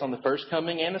is based on the first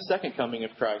coming and the second coming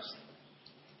of Christ.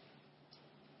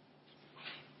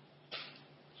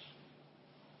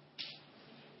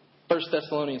 1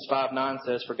 Thessalonians 5:9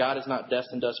 says, for God has not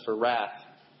destined us for wrath,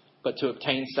 but to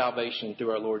obtain salvation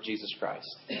through our Lord Jesus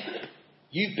Christ.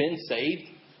 You've been saved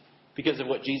because of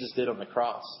what Jesus did on the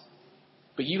cross.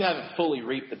 But you haven't fully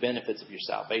reaped the benefits of your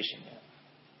salvation yet.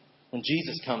 When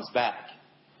Jesus comes back,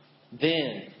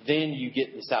 then you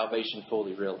get the salvation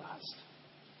fully realized.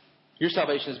 Your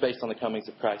salvation is based on the comings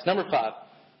of Christ. Number 5,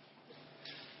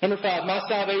 my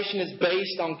salvation is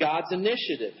based on God's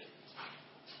initiative.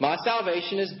 My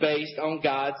salvation is based on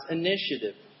God's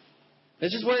initiative.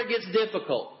 This is where it gets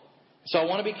difficult. So I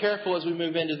want to be careful as we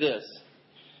move into this.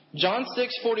 John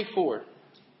 6:44.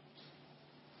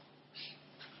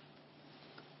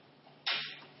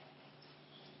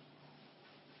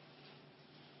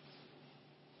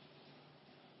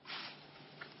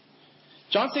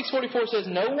 John 6:44 says,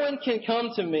 No one can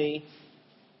come to me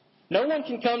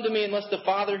unless the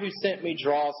Father who sent me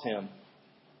draws him.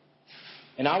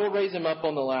 And I will raise him up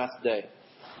on the last day.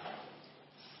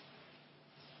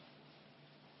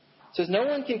 It says, no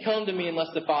one can come to me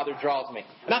unless the Father draws me.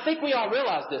 And I think we all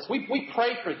realize this. We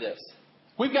pray for this.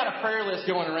 We've got a prayer list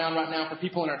going around right now for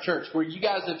people in our church where you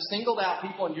guys have singled out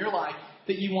people in your life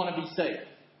that you want to be saved.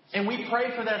 And we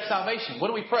pray for their salvation. What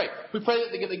do we pray? We pray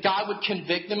that God would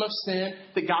convict them of sin,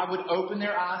 that God would open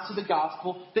their eyes to the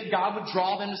gospel, that God would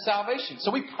draw them to salvation.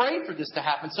 So we pray for this to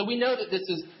happen. So we know that this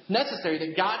is necessary,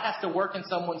 that God has to work in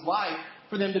someone's life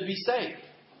for them to be saved.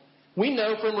 We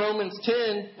know from Romans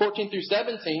 10:14 through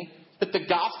 17, that the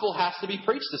gospel has to be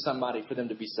preached to somebody for them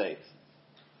to be saved.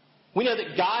 We know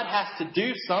that God has to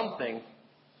do something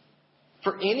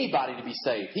for anybody to be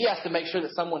saved. He has to make sure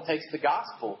that someone takes the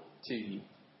gospel to you.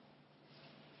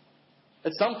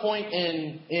 At some point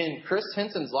in Chris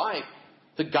Henson's life,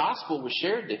 the gospel was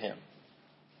shared to him.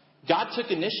 God took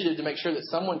initiative to make sure that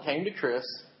someone came to Chris,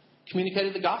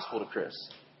 communicated the gospel to Chris.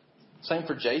 Same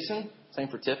for Jason, same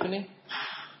for Tiffany.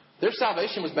 Their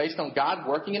salvation was based on God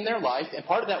working in their life, and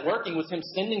part of that working was Him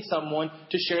sending someone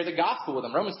to share the gospel with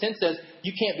them. Romans 10 says,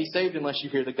 you can't be saved unless you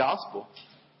hear the gospel.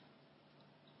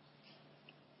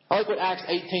 I like what Acts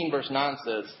 18 verse 9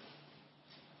 says.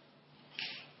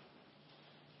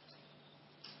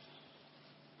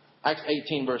 Acts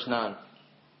 18 verse 9.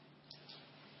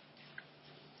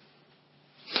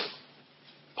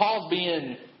 Paul's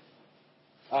being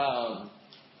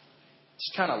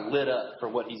just kind of lit up for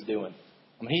what he's doing.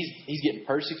 I mean, he's getting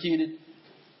persecuted.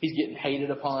 He's getting hated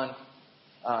upon.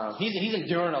 He's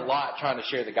enduring a lot trying to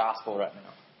share the gospel right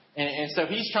now. And so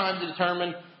he's trying to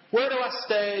determine, where do I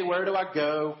stay? Where do I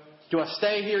go? Do I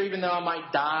stay here even though I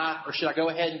might die? Or should I go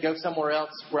ahead and go somewhere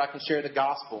else where I can share the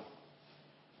gospel?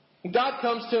 And God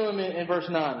comes to him in verse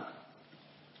 9.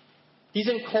 He's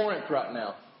in Corinth right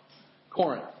now.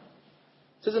 Corinth.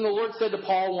 It says, and the Lord said to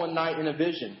Paul one night in a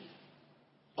vision.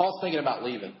 Paul's thinking about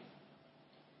leaving.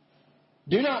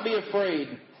 Do not be afraid,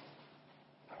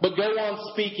 but go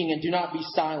on speaking and do not be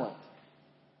silent.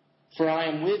 For I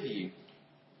am with you.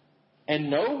 And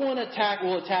no one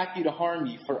will attack you to harm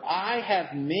you. For I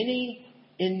have many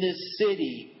in this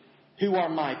city who are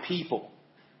my people.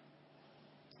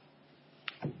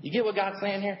 You get what God's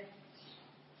saying here?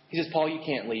 He says, Paul, you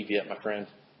can't leave yet, my friend.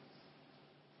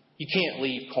 You can't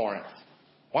leave Corinth.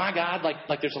 Why, God?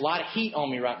 Like there's a lot of heat on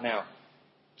me right now.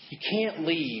 You can't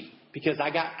leave because I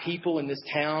got people in this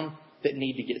town that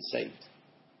need to get saved.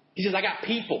 He says, I got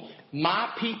people.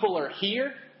 My people are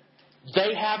here.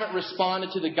 They haven't responded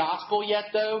to the gospel yet,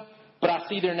 though. But I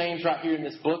see their names right here in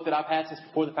this book that I've had since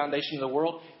before the foundation of the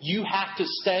world. You have to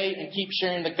stay and keep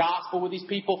sharing the gospel with these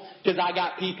people because I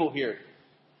got people here.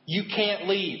 You can't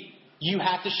leave. You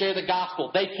have to share the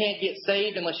gospel. They can't get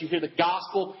saved unless you hear the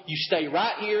gospel. You stay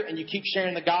right here and you keep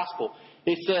sharing the gospel.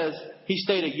 It says he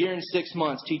stayed 1 year and 6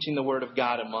 months teaching the word of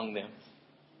God among them.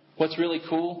 What's really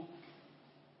cool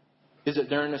is that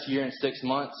during this 1 year and 6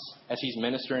 months, as he's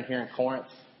ministering here in Corinth,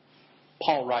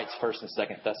 Paul writes 1st and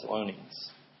 2nd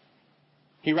Thessalonians.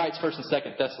 He writes 1st and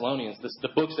 2nd Thessalonians, the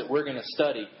books that we're going to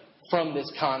study from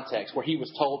this context, where he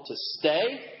was told to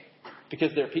stay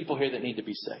because there are people here that need to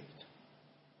be saved.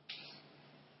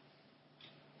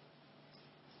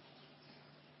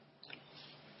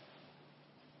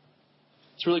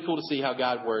 It's really cool to see how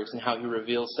God works and how He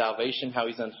reveals salvation, how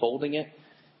He's unfolding it,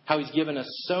 how He's given us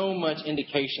so much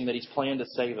indication that He's planned to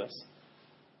save us.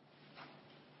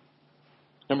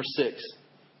 Number 6.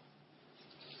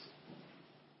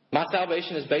 My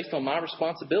salvation is based on my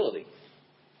responsibility.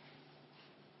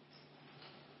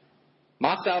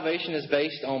 My salvation is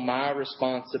based on my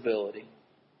responsibility.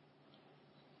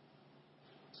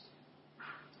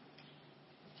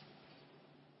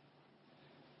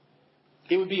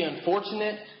 It would be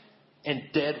unfortunate and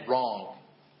dead wrong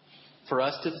for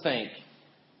us to think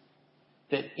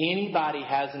that anybody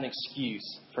has an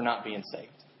excuse for not being saved.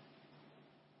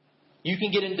 You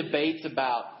can get in debates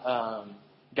about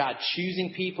God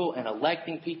choosing people and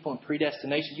electing people and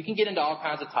predestination. You can get into all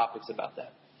kinds of topics about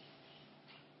that.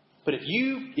 But if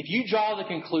you draw the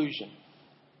conclusion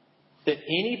that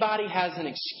anybody has an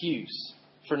excuse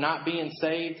for not being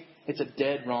saved, it's a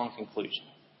dead wrong conclusion.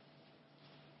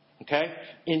 Okay?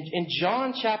 In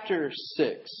John chapter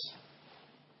 6.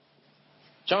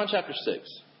 John chapter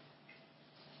 6.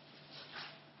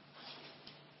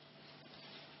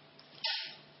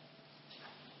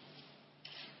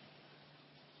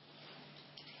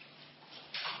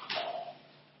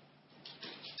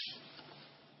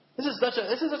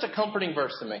 This is such a comforting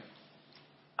verse to me.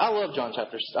 I love John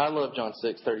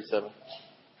 6:37.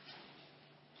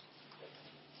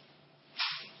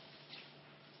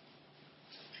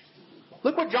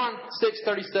 Look what John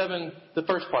 6:37, the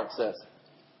first part says.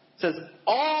 It says,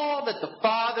 all that the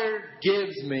Father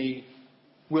gives me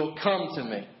will come to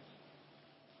me.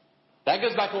 That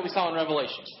goes back to what we saw in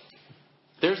Revelation.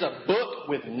 There's a book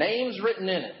with names written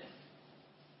in it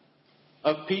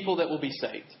of people that will be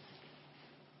saved.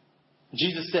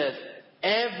 Jesus says,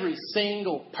 every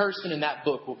single person in that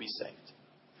book will be saved.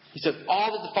 He says,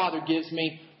 all that the Father gives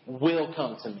me will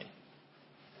come to me.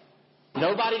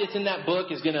 Nobody that's in that book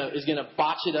is gonna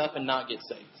botch it up and not get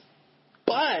saved.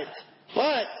 But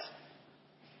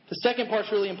the second part's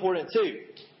really important too.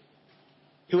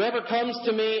 Whoever comes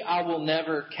to me, I will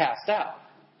never cast out.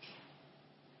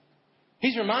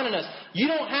 He's reminding us, you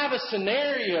don't have a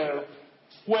scenario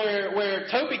where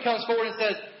Toby comes forward and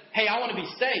says, hey, I want to be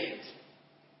saved.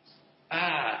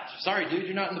 Sorry, dude,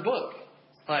 you're not in the book.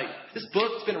 Like, this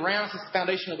book's been around since the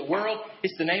foundation of the world.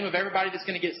 It's the name of everybody that's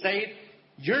going to get saved.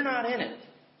 You're not in it.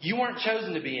 You weren't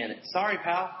chosen to be in it. Sorry,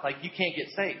 pal. Like, you can't get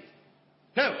saved.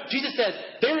 No, Jesus says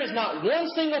there is not one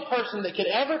single person that could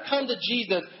ever come to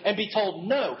Jesus and be told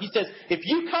no. He says, if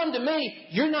you come to me,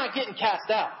 you're not getting cast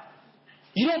out.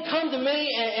 You don't come to me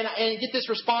and get this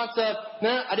response of,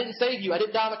 no, I didn't save you. I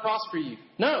didn't die on the cross for you.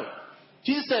 No.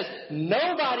 Jesus says,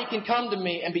 nobody can come to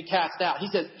me and be cast out. He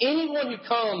says, anyone who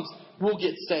comes will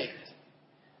get saved.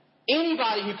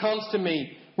 Anybody who comes to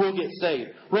me will get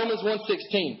saved. Romans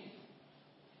 1:16.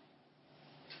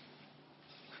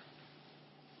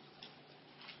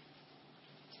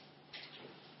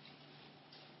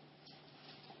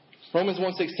 Romans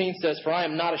 1:16 says, for I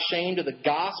am not ashamed of the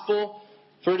gospel,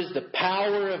 for it is the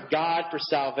power of God for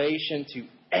salvation to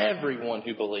everyone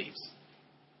who believes.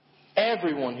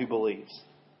 Everyone who believes.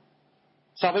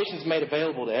 Salvation is made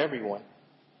available to everyone.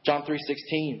 John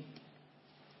 3:16.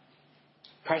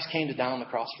 Christ came to die on the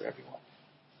cross for everyone.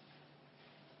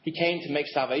 He came to make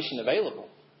salvation available.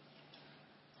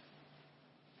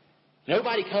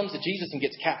 Nobody comes to Jesus and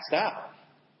gets cast out.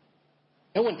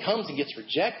 No one comes and gets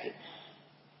rejected.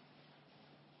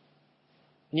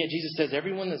 And yet Jesus says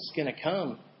everyone that's going to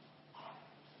come,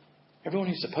 everyone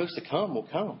who's supposed to come will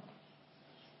come.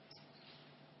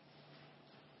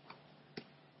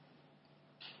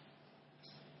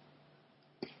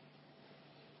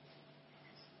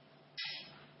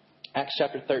 Acts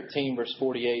chapter 13, verse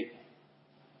 48.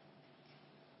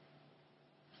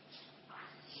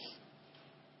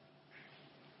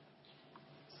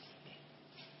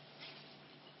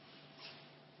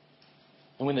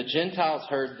 And when the Gentiles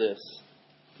heard this,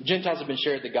 the Gentiles have been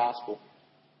shared the gospel.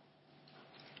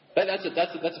 That's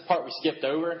a part we skipped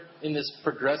over in this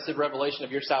progressive revelation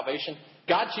of your salvation.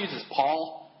 God chooses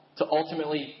Paul to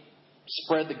ultimately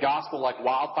spread the gospel like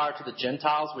wildfire to the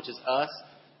Gentiles, which is us.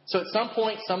 So at some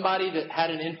point, somebody that had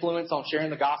an influence on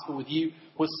sharing the gospel with you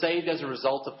was saved as a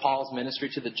result of Paul's ministry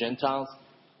to the Gentiles.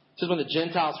 It says when the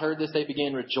Gentiles heard this, they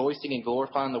began rejoicing and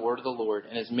glorifying the word of the Lord,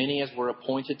 and as many as were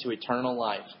appointed to eternal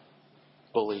life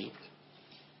believed.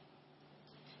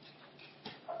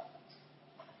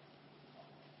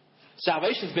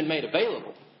 Salvation's been made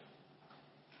available,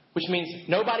 which means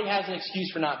nobody has an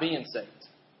excuse for not being saved.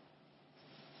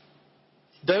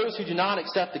 Those who do not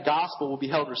accept the gospel will be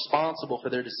held responsible for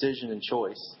their decision and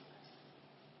choice.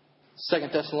 2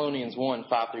 Thessalonians 1,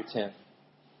 5 through 10.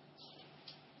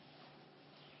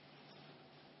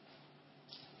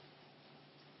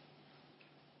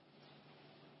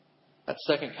 That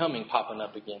second coming popping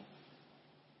up again.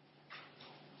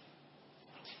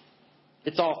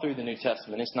 It's all through the New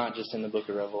Testament. It's not just in the book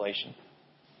of Revelation.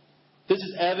 This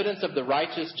is evidence of the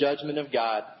righteous judgment of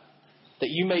God, that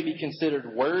you may be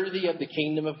considered worthy of the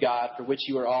kingdom of God for which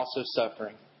you are also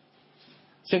suffering.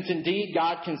 Since indeed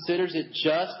God considers it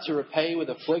just to repay with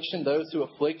affliction those who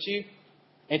afflict you,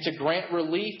 and to grant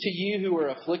relief to you who are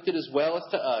afflicted as well as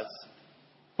to us,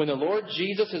 when the Lord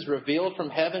Jesus is revealed from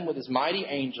heaven with his mighty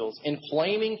angels in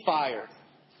flaming fire.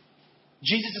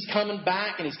 Jesus is coming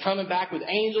back, and he's coming back with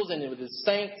angels and with his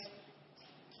saints.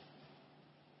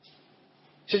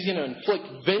 He's going to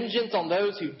inflict vengeance on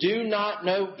those who do not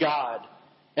know God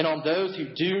and on those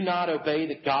who do not obey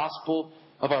the gospel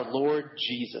of our Lord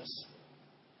Jesus.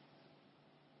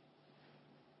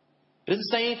 It doesn't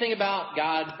say anything about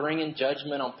God bringing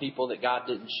judgment on people that God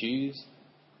didn't choose.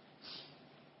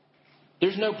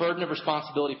 There's no burden of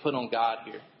responsibility put on God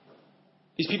here.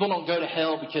 These people don't go to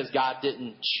hell because God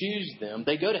didn't choose them.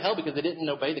 They go to hell because they didn't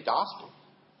obey the gospel.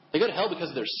 They go to hell because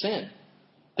of their sin.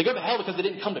 They go to hell because they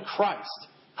didn't come to Christ.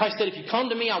 Christ said, if you come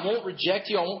to me, I won't reject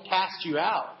you. I won't cast you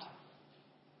out.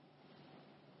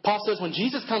 Paul says when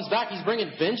Jesus comes back, he's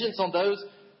bringing vengeance on those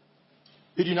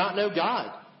who do not know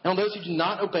God and on those who do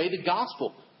not obey the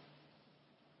gospel.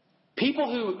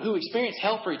 People who experience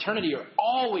hell for eternity are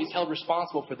always held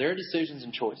responsible for their decisions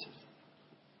and choices.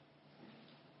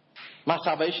 My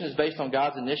salvation is based on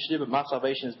God's initiative, but my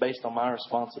salvation is based on my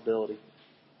responsibility.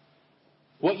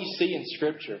 What you see in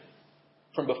Scripture,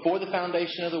 from before the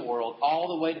foundation of the world all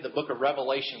the way to the book of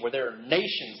Revelation, where there are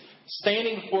nations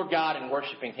standing before God and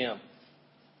worshiping Him,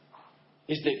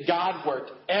 is that God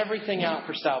worked everything out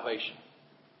for salvation.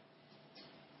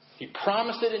 He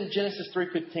promised it in Genesis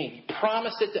 3:15. He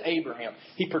promised it to Abraham.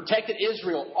 He protected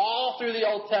Israel all through the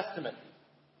Old Testament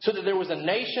so that there was a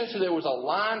nation, so there was a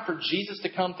line for Jesus to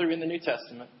come through in the New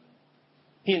Testament.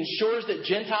 He ensures that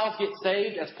Gentiles get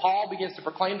saved as Paul begins to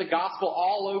proclaim the gospel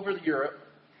all over Europe.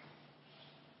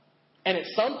 And at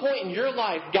some point in your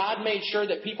life, God made sure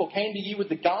that people came to you with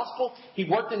the gospel. He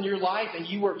worked in your life, and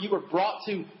you were brought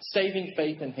to saving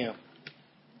faith in Him.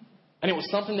 And it was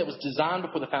something that was designed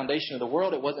before the foundation of the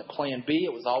world. It wasn't plan B.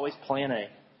 It was always plan A.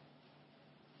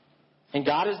 And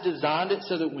God has designed it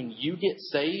so that when you get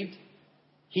saved,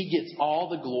 He gets all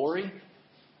the glory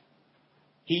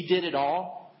He did it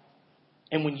all.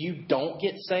 And when you don't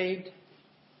get saved,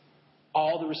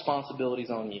 all the responsibility's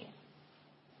on you.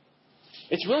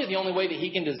 It's really the only way that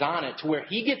He can design it to where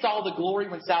He gets all the glory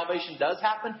when salvation does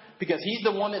happen because He's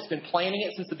the one that's been planning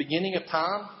it since the beginning of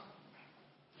time.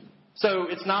 So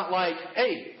it's not like,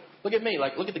 hey, look at me.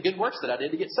 Like, look at the good works that I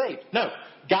did to get saved. No.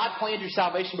 God planned your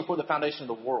salvation before the foundation of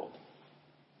the world.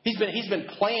 He's been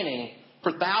planning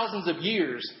for thousands of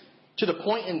years to the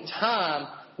point in time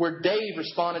where Dave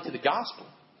responded to the gospel.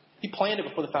 He planned it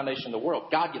before the foundation of the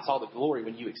world. God gets all the glory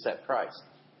when you accept Christ.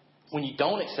 When you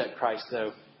don't accept Christ,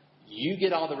 though, you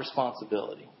get all the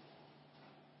responsibility.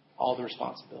 All the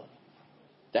responsibility.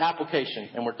 The application,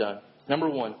 and we're done. Number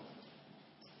 1.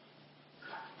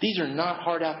 These are not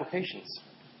hard applications.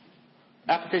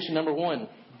 Application number 1,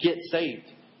 get saved.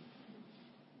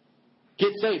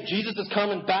 Get saved. Jesus is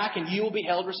coming back and you will be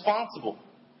held responsible.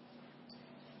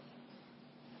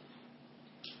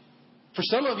 For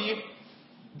some of you,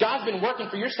 God's been working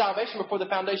for your salvation before the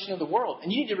foundation of the world.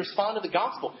 And you need to respond to the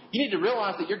gospel. You need to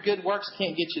realize that your good works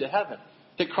can't get you to heaven.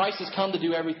 That Christ has come to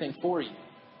do everything for you.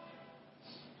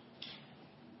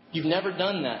 You've never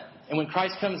done that. And when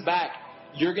Christ comes back,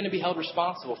 you're going to be held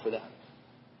responsible for that.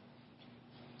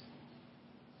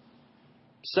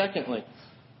 Secondly,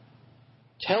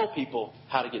 tell people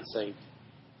how to get saved.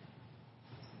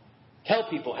 Tell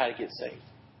people how to get saved.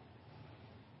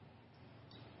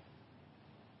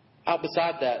 Out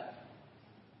beside that,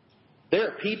 there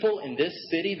are people in this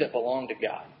city that belong to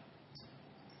God.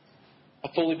 I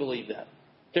fully believe that.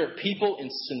 There are people in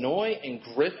Sonoy and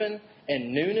Griffin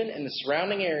and Noonan and the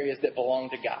surrounding areas that belong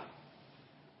to God.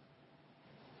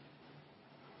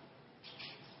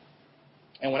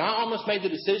 And when I almost made the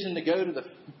decision to go to the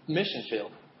mission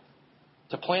field,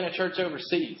 to plant a church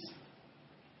overseas,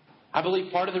 I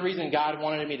believe part of the reason God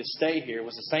wanted me to stay here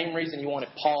was the same reason He wanted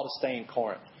Paul to stay in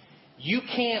Corinth. You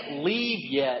can't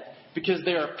leave yet because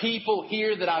there are people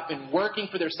here that I've been working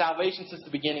for their salvation since the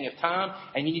beginning of time,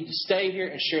 and you need to stay here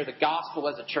and share the gospel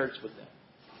as a church with them.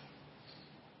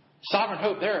 Sovereign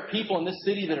Hope, there are people in this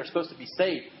city that are supposed to be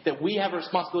saved that we have a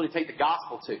responsibility to take the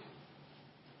gospel to.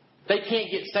 They can't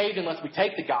get saved unless we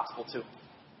take the gospel to them.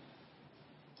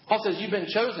 Paul says, you've been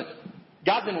chosen.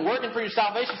 God's been working for your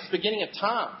salvation since the beginning of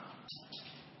time.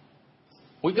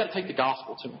 We've got to take the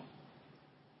gospel to them.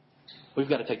 We've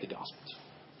got to take the gospel to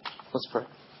them. Let's pray.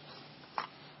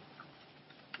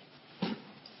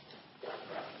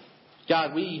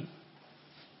 God, we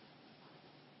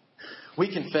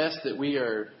confess that we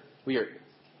are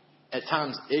at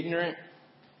times ignorant,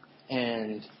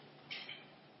 and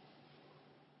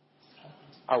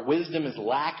our wisdom is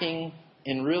lacking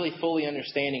in really fully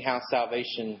understanding how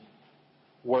salvation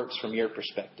works from your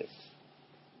perspective.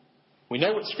 We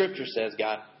know what Scripture says,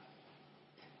 God.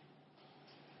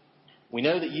 We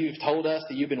know that you've told us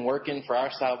that you've been working for our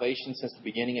salvation since the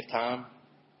beginning of time.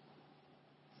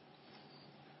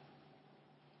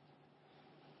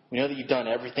 We know that you've done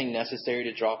everything necessary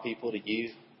to draw people to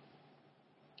you.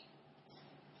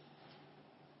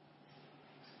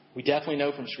 We definitely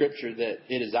know from Scripture that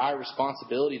it is our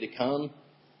responsibility to come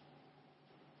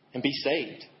and be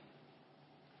saved.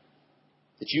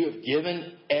 That you have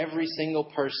given every single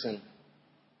person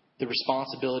the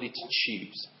responsibility to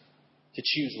choose. To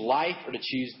choose life or to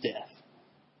choose death.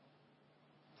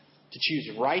 To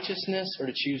choose righteousness or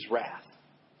to choose wrath.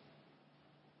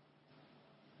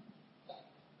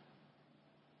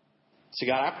 So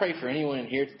God, I pray for anyone in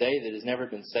here today that has never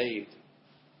been saved.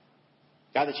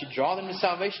 God, that you draw them to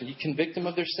salvation. You convict them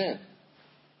of their sin.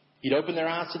 You'd open their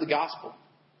eyes to the gospel.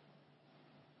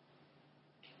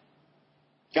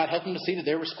 God, help them to see that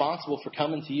they're responsible for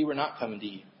coming to you or not coming to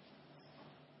you.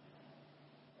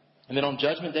 And then on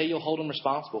Judgment Day, you'll hold them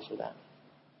responsible for that.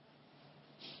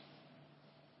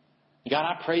 God,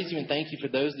 I praise you and thank you for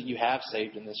those that you have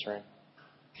saved in this room.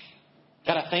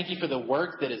 God, I thank you for the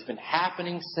work that has been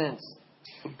happening since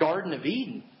the Garden of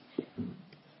Eden.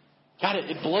 God,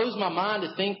 it blows my mind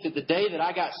to think that the day that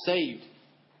I got saved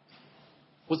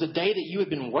was a day that you had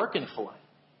been working for.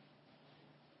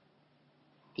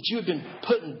 That you had been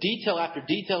putting detail after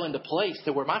detail into place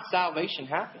to where my salvation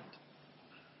happened.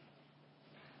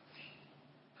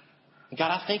 And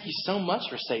God, I thank you so much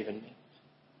for saving me.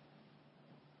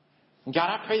 And God,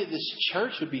 I pray that this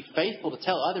church would be faithful to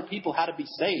tell other people how to be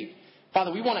saved.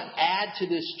 Father, we want to add to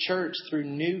this church through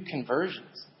new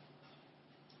conversions.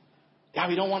 God,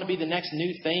 we don't want to be the next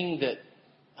new thing that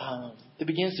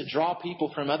begins to draw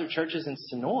people from other churches in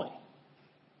Sonoy.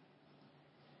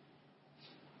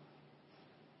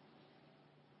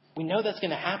 We know that's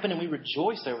going to happen, and we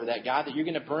rejoice over that, God, that you're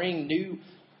going to bring new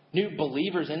new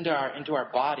believers into our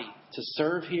body to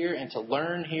serve here and to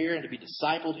learn here and to be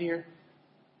discipled here.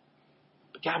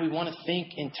 But God, we want to think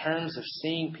in terms of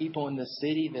seeing people in this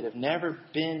city that have never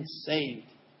been saved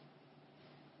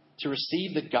to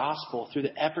receive the gospel through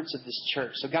the efforts of this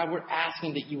church. So God, we're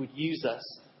asking that you would use us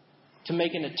to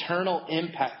make an eternal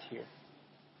impact here.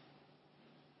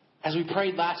 As we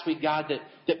prayed last week, God,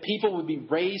 that people would be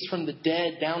raised from the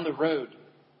dead down the road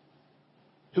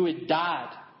who had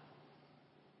died.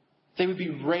 They would be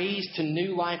raised to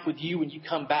new life with you when you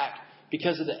come back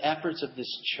because of the efforts of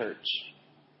this church.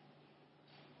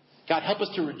 God, help us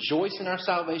to rejoice in our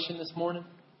salvation this morning.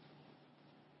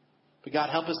 But God,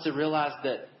 help us to realize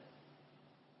that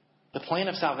the plan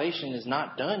of salvation is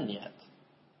not done yet.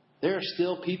 There are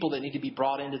still people that need to be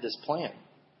brought into this plan.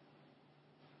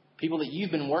 People that you've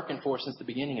been working for since the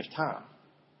beginning of time.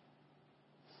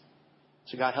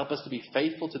 So God, help us to be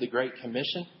faithful to the Great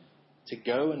Commission to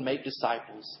go and make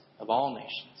disciples of all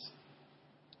nations.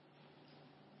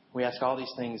 We ask all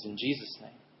these things in Jesus'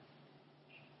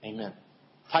 name. Amen.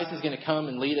 Tyson's going to come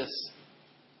and lead us